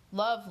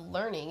love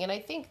learning. And I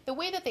think the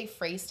way that they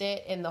phrased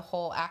it in the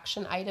whole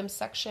action items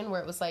section,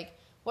 where it was like,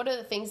 what are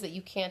the things that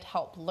you can't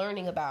help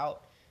learning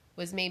about,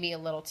 was maybe a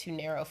little too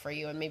narrow for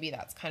you. And maybe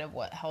that's kind of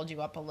what held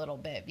you up a little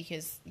bit,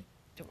 because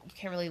you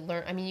can't really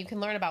learn. I mean, you can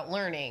learn about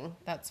learning.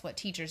 That's what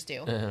teachers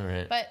do.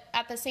 Right. But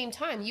at the same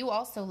time, you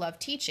also love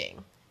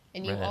teaching,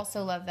 and you Right.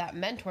 also love that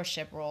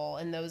mentorship role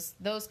and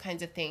those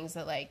kinds of things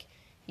that, like,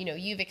 you know,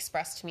 you've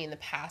expressed to me in the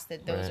past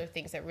that those Right. are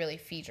things that really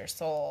feed your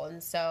soul.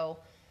 And so,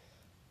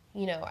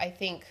 you know, I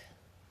think,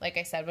 like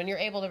I said, when you're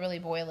able to really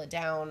boil it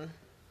down,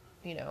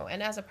 you know,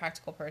 and as a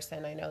practical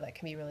person, I know that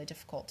can be really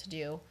difficult to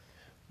do.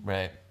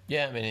 Right.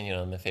 Yeah, I mean, you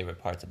know, my favorite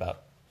parts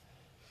about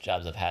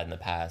jobs I've had in the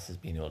past is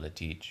being able to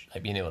teach,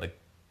 like being able to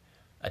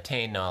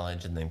attain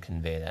knowledge and then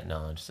convey that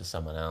knowledge to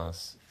someone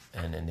else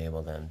and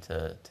enable them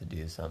to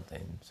do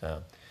something.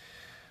 So,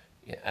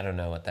 yeah, I don't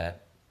know what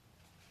that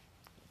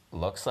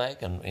looks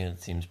like, and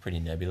it seems pretty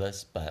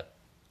nebulous, but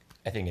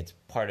I think it's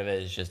part of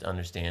it is just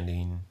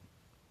understanding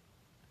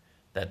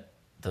that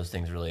those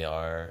things really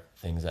are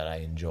things that I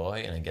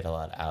enjoy and I get a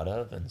lot out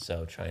of, and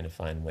so trying to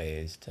find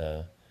ways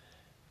to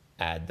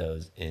add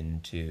those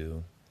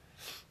into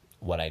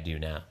what I do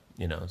now,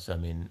 you know. So I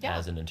mean, Yeah.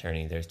 as an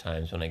attorney, there's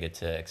times when I get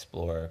to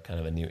explore kind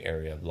of a new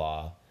area of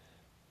law,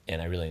 and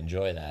I really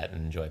enjoy that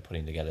and enjoy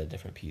putting together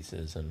different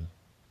pieces and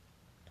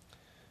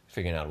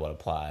figuring out what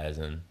applies.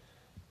 And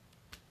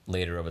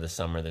later over the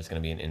summer, there's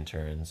going to be an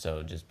intern,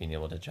 so just being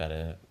able to try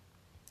to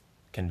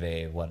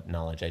convey what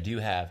knowledge I do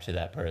have to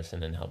that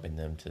person and helping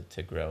them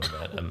to grow in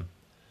that. I'm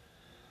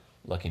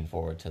looking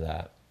forward to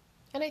that.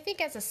 And I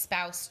think as a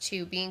spouse,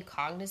 too, being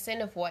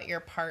cognizant of what your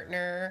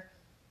partner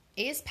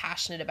is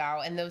passionate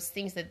about and those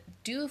things that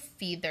do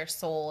feed their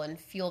soul and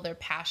fuel their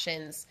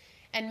passions,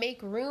 and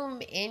make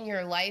room in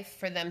your life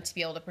for them to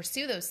be able to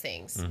pursue those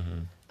things.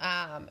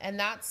 And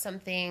that's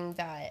something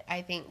that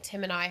I think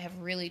Tim and I have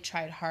really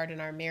tried hard in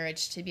our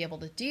marriage to be able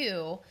to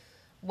do,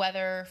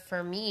 whether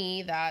for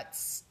me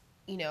that's,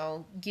 you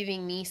know,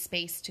 giving me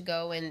space to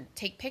go and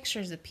take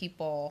pictures of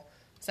people,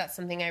 because that's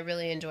something I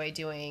really enjoy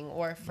doing,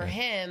 or for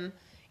him,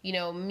 you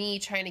know, me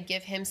trying to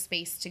give him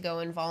space to go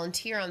and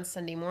volunteer on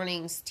Sunday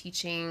mornings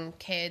teaching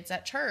kids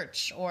at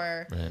church,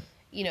 or, Right.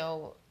 you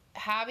know,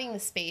 having the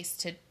space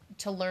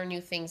to learn new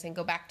things and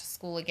go back to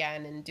school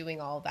again and doing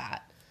all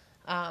that.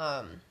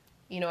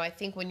 You know, I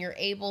think when you're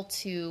able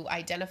to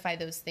identify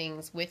those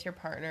things with your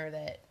partner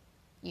that,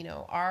 you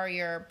know, are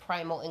your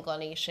primal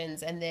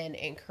inclinations, and then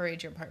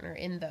encourage your partner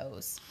in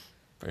those,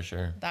 For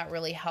sure. that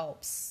really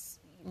helps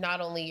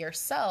not only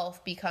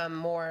yourself become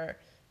more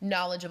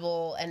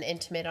knowledgeable and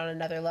intimate on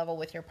another level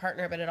with your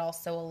partner, but it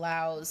also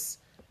allows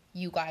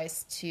you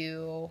guys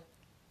to,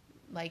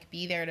 like,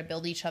 be there to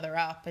build each other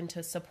up and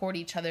to support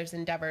each other's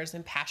endeavors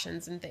and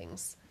passions and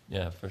things.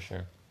 Yeah, for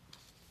sure.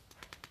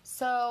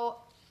 So,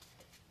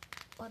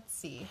 let's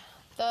see.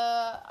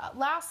 The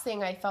last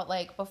thing I felt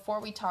like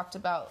before we talk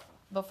about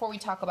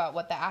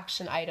what the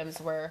action items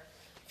were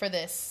for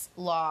this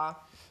law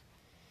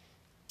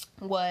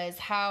was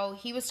how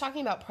he was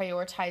talking about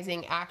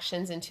prioritizing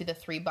actions into the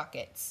 3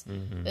 buckets.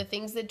 The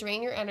things that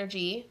drain your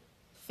energy,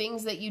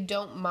 things that you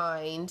don't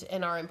mind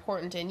and are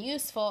important and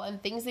useful,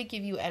 and things that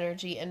give you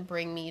energy and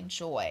bring me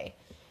joy.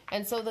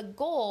 And so the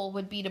goal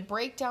would be to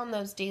break down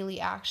those daily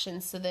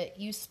actions so that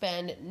you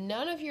spend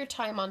none of your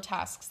time on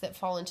tasks that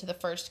fall into the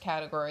first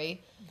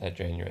category, That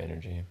drain your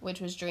energy.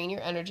 which was drain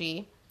your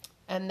energy,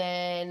 and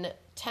then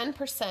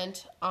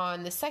 10%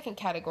 on the second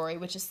category,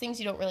 which is things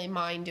you don't really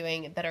mind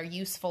doing that are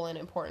useful and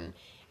important,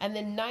 and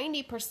then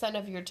 90%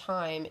 of your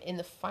time in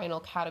the final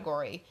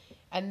category.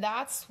 And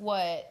that's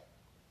what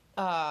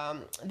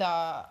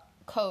the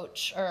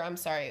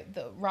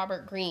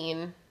Robert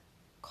Greene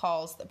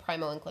calls the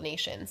primal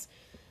inclinations.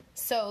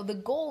 So the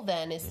goal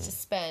then is to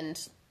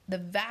spend the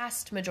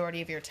vast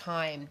majority of your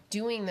time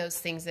doing those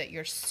things that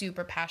you're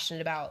super passionate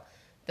about,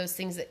 those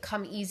things that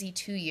come easy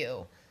to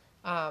you.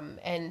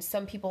 And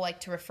some people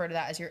like to refer to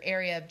that as your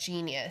area of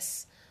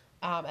genius.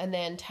 And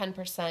then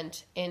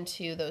 10%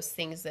 into those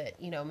things that,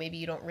 you know, maybe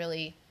you don't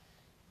really,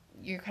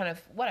 you're kind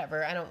of,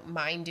 whatever, I don't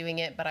mind doing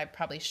it, but I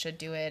probably should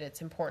do it.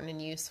 It's important and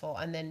useful.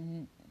 And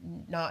then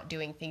not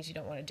doing things you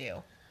don't want to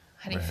do.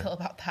 How do you feel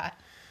about that?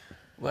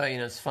 Well, you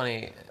know, it's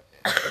funny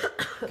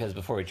because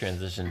before we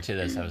transitioned to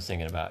this, I was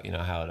thinking about, you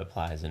know, how it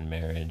applies in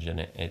marriage, and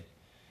it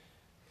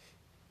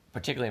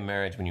particularly in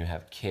marriage when you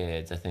have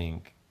kids, I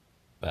think,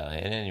 well,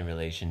 in any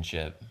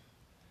relationship,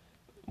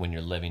 when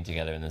you're living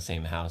together in the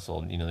same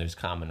household, you know, there's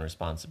common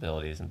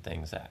responsibilities and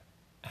things that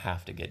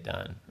have to get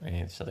done,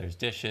 right? So there's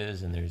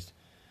dishes and there's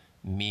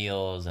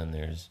meals and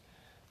there's,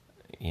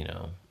 you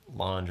know,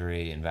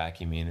 laundry and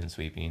vacuuming and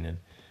sweeping,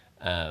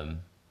 and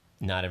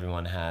not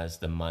everyone has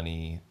the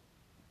money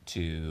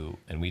to,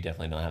 and we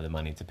definitely don't have the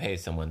money to pay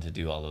someone to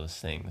do all those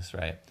things,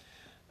 right?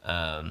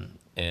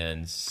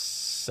 And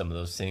some of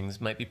those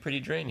things might be pretty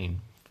draining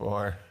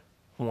for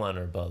one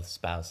or both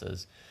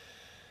spouses.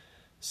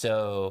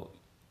 So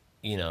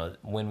you know,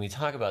 when we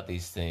talk about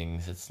these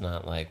things, it's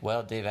not like,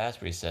 well, Dave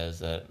Asprey says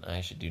that I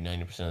should do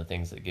 90% of the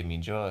things that give me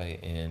joy,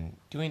 and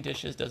doing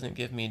dishes doesn't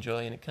give me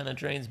joy, and it kind of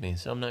drains me,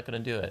 so I'm not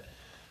going to do it,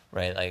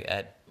 right? Like,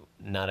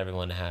 not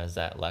everyone has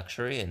that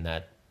luxury, and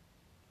that,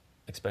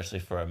 especially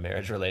for a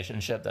marriage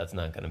relationship, that's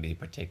not going to be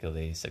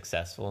particularly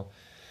successful.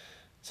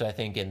 So I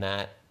think in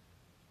that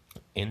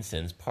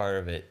instance, part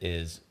of it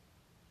is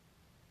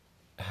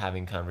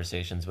having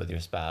conversations with your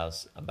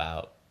spouse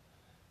about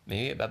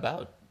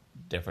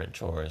different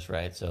chores,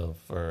 right? So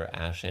for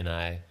Ashley and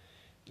I,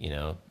 you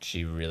know,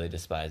 she really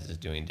despises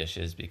doing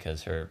dishes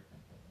because her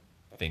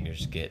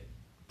fingers get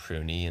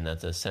pruny, and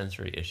that's a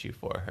sensory issue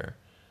for her,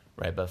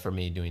 right? But for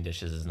me, doing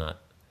dishes is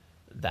not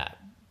that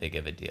big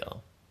of a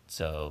deal.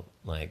 So,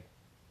 like,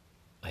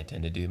 I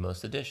tend to do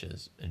most of the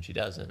dishes, and she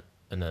doesn't,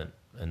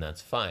 and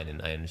that's fine.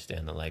 And I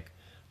understand that, like,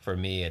 for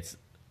me, it's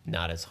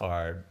not as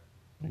hard,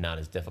 not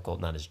as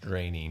difficult, not as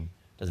draining,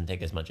 doesn't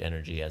take as much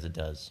energy as it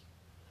does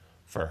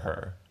for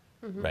her.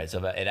 Mm-hmm. Right.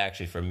 So it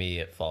actually, for me,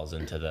 it falls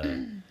into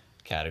the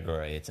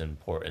category, it's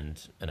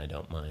important and I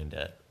don't mind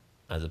it,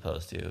 as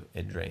opposed to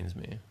it drains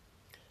me.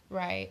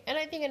 Right. And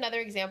I think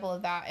another example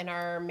of that in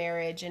our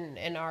marriage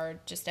and our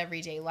just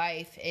everyday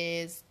life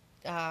is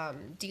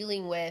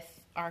dealing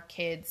with our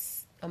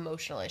kids'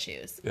 emotional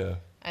issues. Yeah.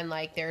 And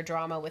like their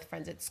drama with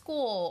friends at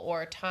school,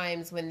 or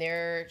times when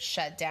they're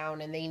shut down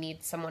and they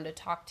need someone to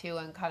talk to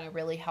and kind of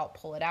really help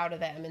pull it out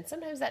of them. And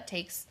sometimes that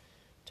takes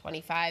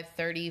 25,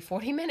 30,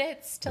 40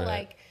 minutes to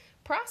like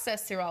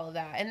process through all of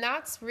that. And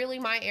that's really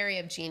my area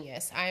of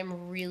genius.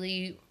 I'm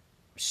really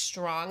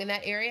strong in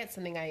that area. It's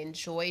something I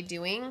enjoy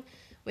doing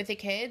with the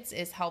kids,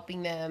 is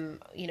helping them,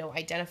 you know,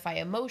 identify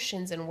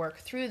emotions and work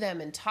through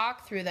them and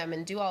talk through them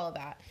and do all of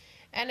that.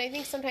 And I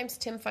think sometimes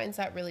Tim finds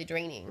that really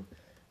draining.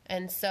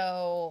 And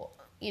so,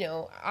 you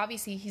know,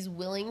 obviously he's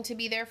willing to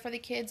be there for the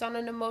kids on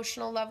an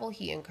emotional level.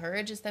 He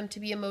encourages them to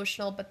be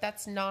emotional, but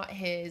that's not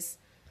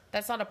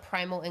a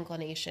primal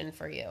inclination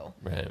for you.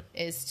 Right.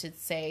 Is to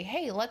say,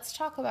 hey, let's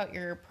talk about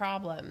your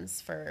problems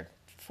for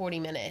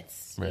 40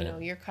 minutes. Right. You know,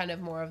 you're kind of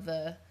more of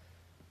the,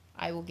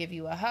 I will give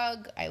you a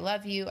hug. I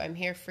love you. I'm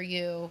here for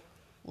you.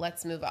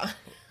 Let's move on.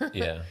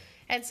 Yeah.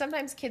 And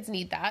sometimes kids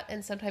need that,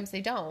 and sometimes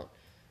they don't.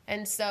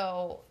 And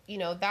so, you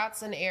know,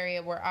 that's an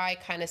area where I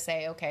kind of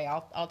say, okay,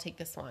 I'll take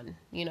this one,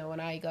 you know,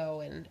 and I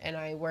go and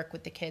I work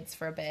with the kids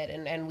for a bit,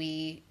 and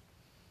we,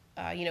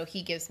 you know,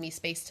 he gives me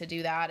space to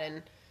do that.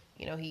 And,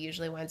 you know, he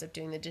usually winds up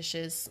doing the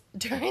dishes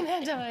during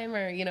that time,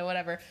 or, you know,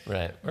 whatever.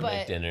 Right. Or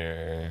make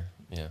dinner.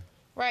 Yeah.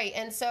 Right.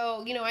 And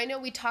so, you know, I know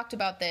we talked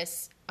about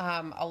this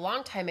a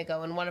long time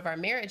ago in one of our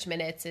marriage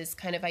minutes, is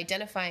kind of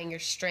identifying your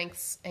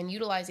strengths and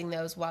utilizing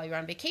those while you're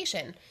on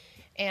vacation.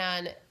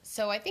 And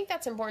so I think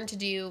that's important to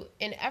do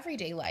in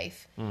everyday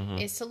life,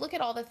 is to look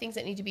at all the things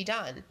that need to be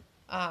done,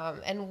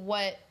 and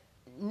what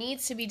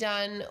needs to be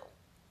done,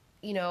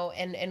 you know,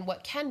 and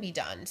what can be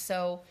done.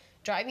 So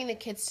driving the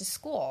kids to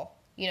school,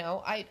 you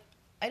know, I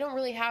don't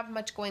really have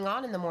much going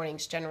on in the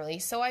mornings generally,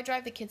 so I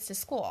drive the kids to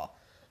school.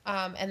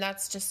 And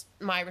that's just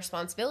my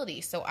responsibility.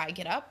 So I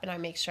get up and I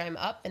make sure I'm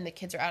up and the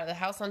kids are out of the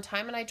house on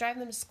time, and I drive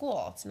them to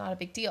school. It's not a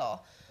big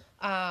deal.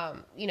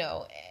 You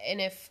know,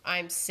 and if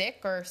I'm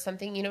sick or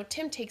something, you know,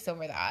 Tim takes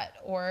over that.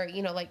 Or,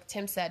 you know, like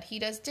Tim said, he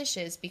does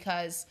dishes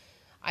because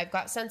I've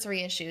got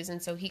sensory issues,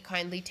 and so he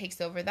kindly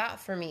takes over that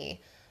for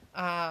me.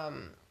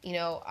 You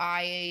know,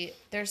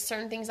 there's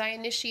certain things I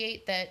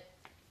initiate that,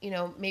 you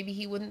know, maybe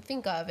he wouldn't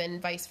think of,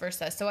 and vice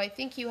versa. So I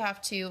think you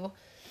have to,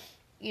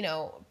 you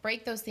know,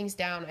 break those things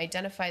down,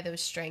 identify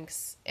those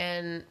strengths.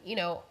 And, you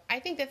know, I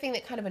think the thing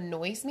that kind of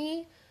annoys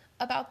me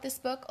about this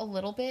book a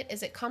little bit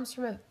is it comes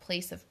from a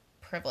place of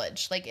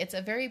privilege. Like, it's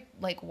a very,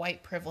 like,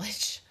 white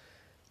privilege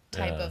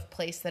type of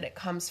place that it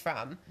comes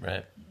from.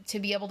 Right. To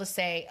be able to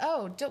say,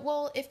 oh,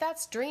 well, if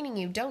that's draining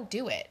you, don't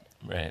do it.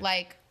 Right.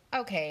 Like,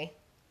 okay,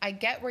 I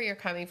get where you're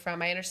coming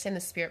from. I understand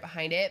the spirit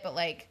behind it, but,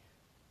 like,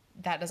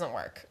 that doesn't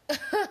work.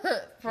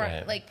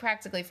 Right. Like,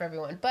 practically for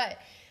everyone. But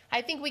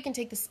I think we can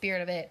take the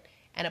spirit of it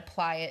and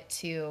apply it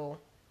to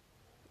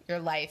your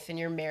life and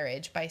your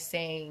marriage by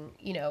saying,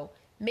 you know,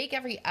 make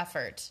every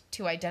effort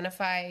to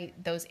identify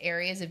those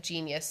areas of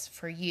genius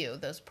for you,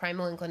 those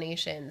primal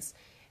inclinations,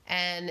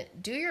 and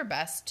do your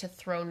best to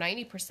throw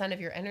 90%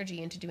 of your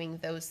energy into doing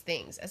those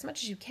things as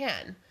much as you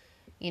can,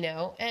 you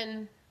know.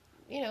 And,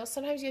 you know,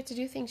 sometimes you have to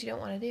do things you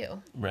don't want to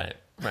do. Right,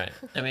 right.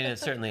 I mean,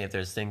 it's certainly, if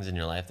there's things in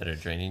your life that are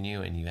draining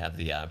you and you have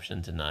the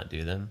option to not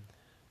do them,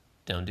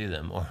 don't do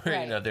them. Or,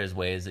 right. You know, if there's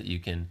ways that you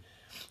can,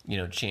 you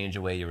know, change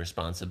around your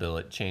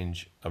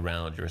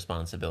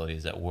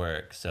responsibilities at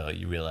work. So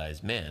you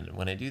realize, man,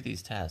 when I do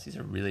these tasks, these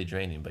are really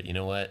draining, but you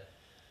know what?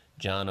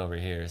 John over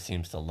here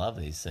seems to love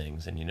these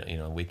things. And, you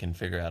know, we can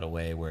figure out a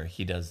way where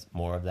he does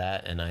more of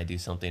that and I do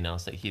something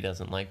else that he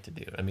doesn't like to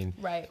do. I mean,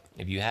 right.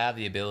 If you have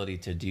the ability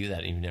to do that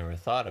and you've never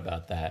thought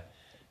about that,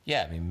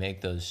 yeah, I mean, make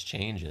those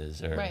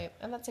changes. Right.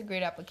 And that's a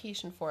great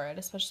application for it,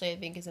 especially I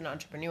think as an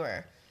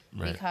entrepreneur.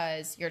 Right.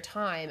 Because your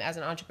time as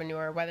an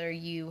entrepreneur, whether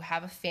you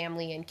have a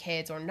family and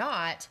kids or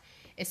not,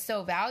 is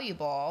so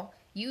valuable.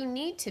 you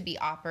need to be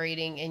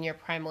operating in your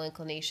primal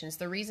inclinations.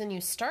 The reason you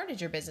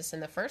started your business in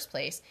the first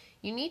place,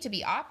 you need to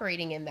be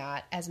operating in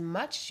that as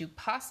much as you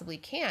possibly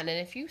can. And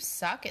if you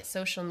suck at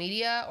social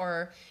media,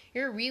 or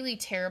you're really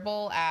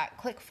terrible at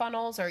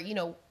ClickFunnels, or, you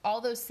know,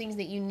 all those things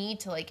that you need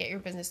to like get your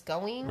business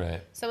going,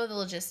 Right. some of the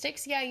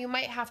logistics, yeah, you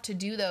might have to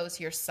do those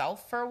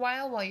yourself for a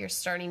while you're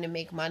starting to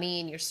make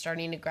money and you're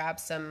starting to grab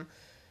some,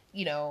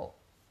 you know,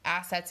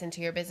 assets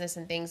into your business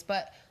and things.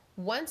 But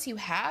once you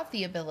have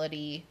the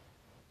ability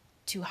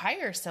to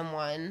hire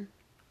someone,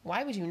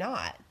 why would you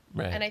not?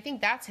 Right. And I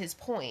think that's his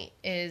point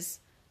is,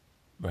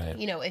 Right.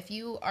 you know,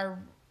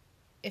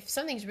 if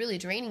something's really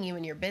draining you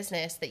in your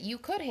business that you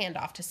could hand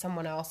off to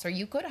someone else, or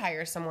you could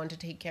hire someone to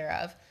take care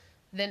of,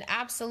 then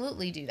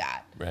absolutely do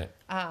that. Right.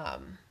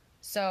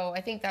 So I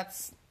think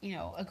that's, you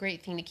know, a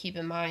great thing to keep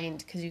in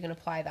mind, because you can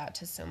apply that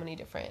to so many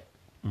different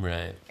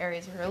Right.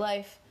 areas of your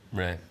life.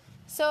 Right.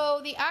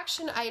 So the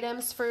action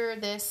items for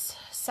this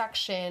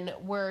section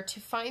were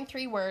to find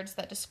 3 words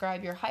that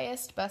describe your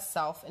highest, best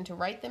self and to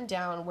write them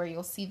down where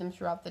you'll see them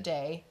throughout the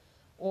day,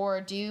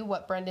 or do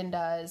what Brendan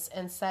does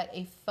and set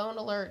a phone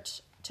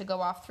alert to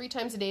go off 3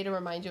 times a day to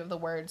remind you of the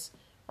words.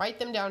 Write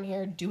them down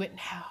here. Do it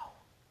now.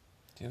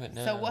 Do it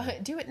now. So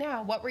do it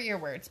now. What were your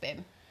words, babe?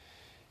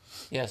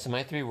 Yeah, so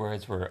my 3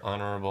 words were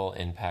honorable,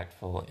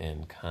 impactful,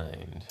 and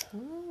kind.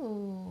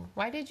 Ooh.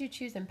 Why did you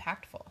choose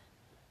impactful?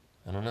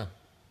 I don't know.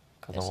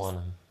 Because It's I just want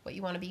what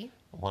you want to be?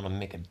 to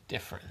make a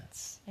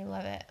difference. I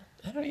love it.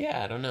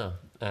 I don't know.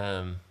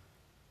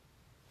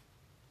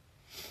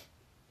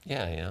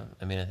 Yeah, you know,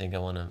 I mean, I think I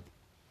want to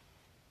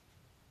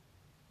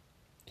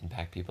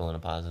impact people in a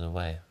positive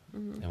way,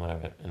 and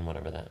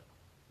whatever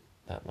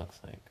that looks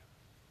like.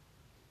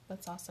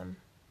 That's awesome.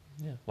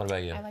 Yeah. What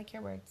about you? I like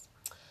your words.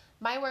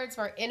 My words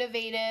were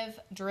innovative,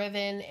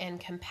 driven, and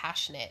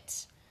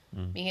compassionate.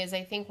 Because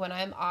I think when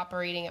I'm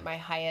operating at my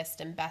highest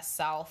and best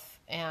self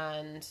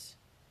and,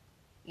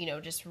 you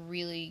know, just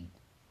really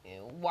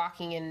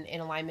walking in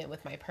alignment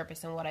with my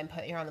purpose and what I'm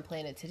put here on the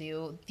planet to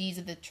do, these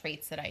are the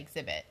traits that I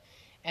exhibit.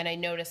 And I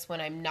notice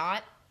when I'm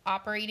not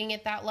operating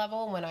at that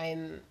level, when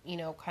I'm, you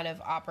know, kind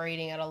of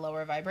operating at a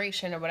lower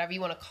vibration or whatever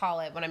you want to call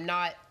it, when I'm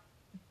not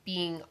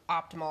being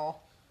optimal,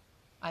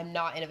 I'm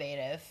not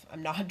innovative,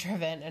 I'm not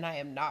driven, and I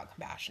am not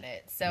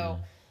compassionate. So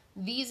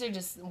these are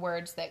just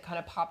words that kind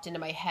of popped into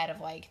my head of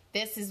like,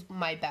 this is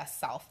my best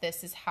self.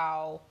 This is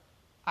how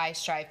I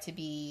strive to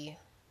be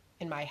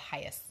in my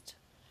highest,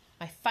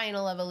 my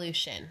final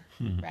evolution,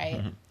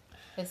 right?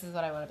 This is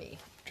what I want to be.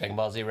 Dragon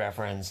Ball Z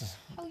reference.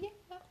 Oh, yeah.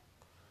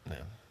 Yeah.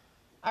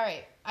 All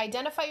right.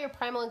 Identify your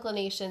primal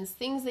inclinations,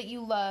 things that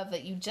you love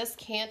that you just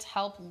can't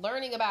help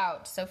learning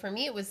about. So for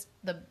me, it was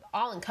the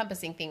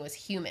all-encompassing thing was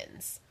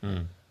humans.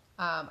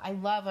 I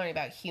love learning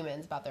about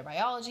humans, about their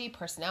biology,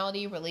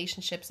 personality,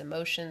 relationships,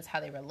 emotions, how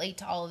they relate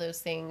to all of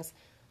those things.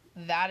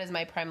 That is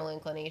my primal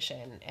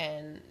inclination.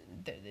 And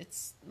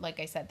it's, like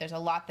I said, there's a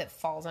lot that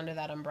falls under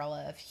that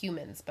umbrella of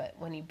humans. But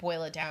when you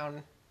boil it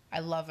down, I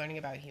love learning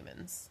about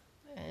humans.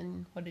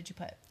 And what did you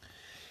put?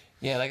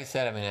 Yeah, like I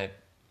said, I mean,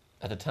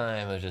 at the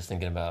time, I was just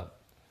thinking about,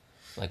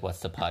 like, what's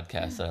the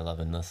podcast that I love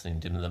and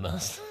listening to the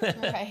most?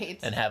 Right.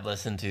 And have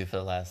listened to for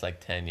the last,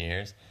 10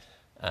 years.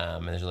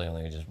 And there's really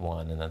only just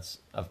one, and that's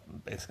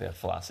basically a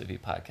philosophy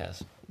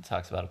podcast. It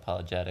talks about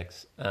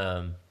apologetics.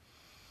 But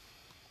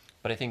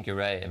I think you're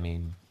right. I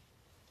mean,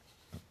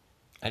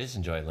 I just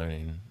enjoy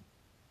learning.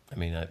 I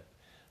mean,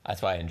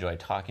 that's why I enjoy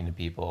talking to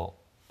people.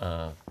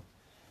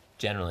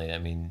 Generally, I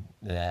mean,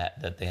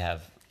 that they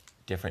have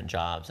different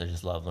jobs. I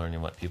just love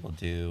learning what people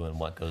do and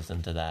what goes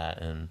into that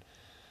and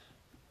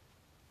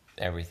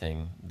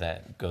everything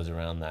that goes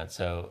around that.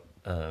 So,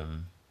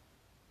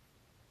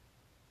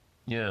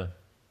 yeah.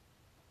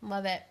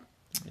 Love it.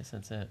 I guess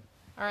that's it.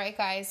 All right,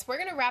 guys, we're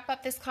going to wrap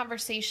up this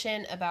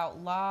conversation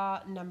about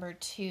law number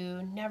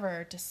 2.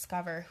 Never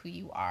discover who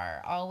you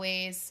are.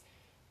 Always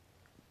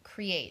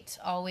create.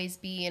 Always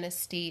be in a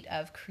state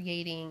of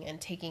creating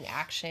and taking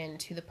action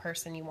to the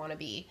person you want to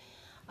be.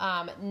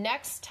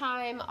 Next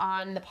time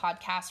on the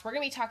podcast, we're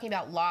going to be talking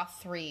about law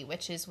 3,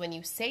 which is when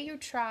you say you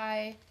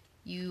try,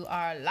 you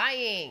are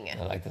lying.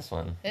 I like this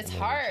one. It's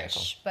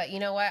harsh, but you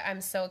know what?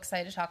 I'm so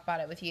excited to talk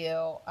about it with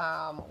you.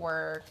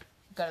 We're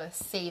going to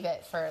save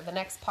it for the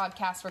next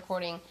podcast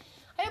recording.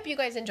 I hope you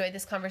guys enjoyed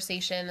this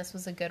conversation. This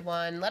was a good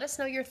one. Let us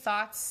know your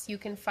thoughts. You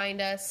can find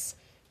us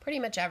pretty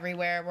much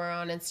everywhere. We're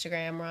on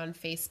Instagram. We're on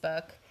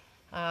Facebook.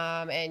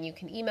 And you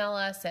can email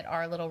us at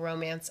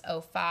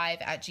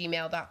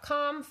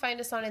ourlittleromance05@gmail.com. Find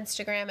us on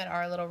Instagram at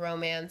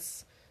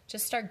ourlittleromance.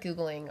 Just start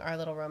Googling Our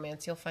Little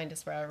Romance. You'll find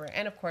us wherever.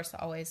 And, of course,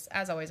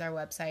 as always, our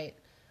website,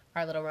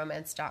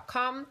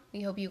 ourlittleromance.com.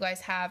 We hope you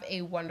guys have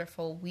a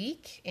wonderful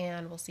week,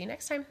 and we'll see you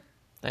next time.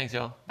 Thanks,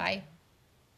 y'all. Bye.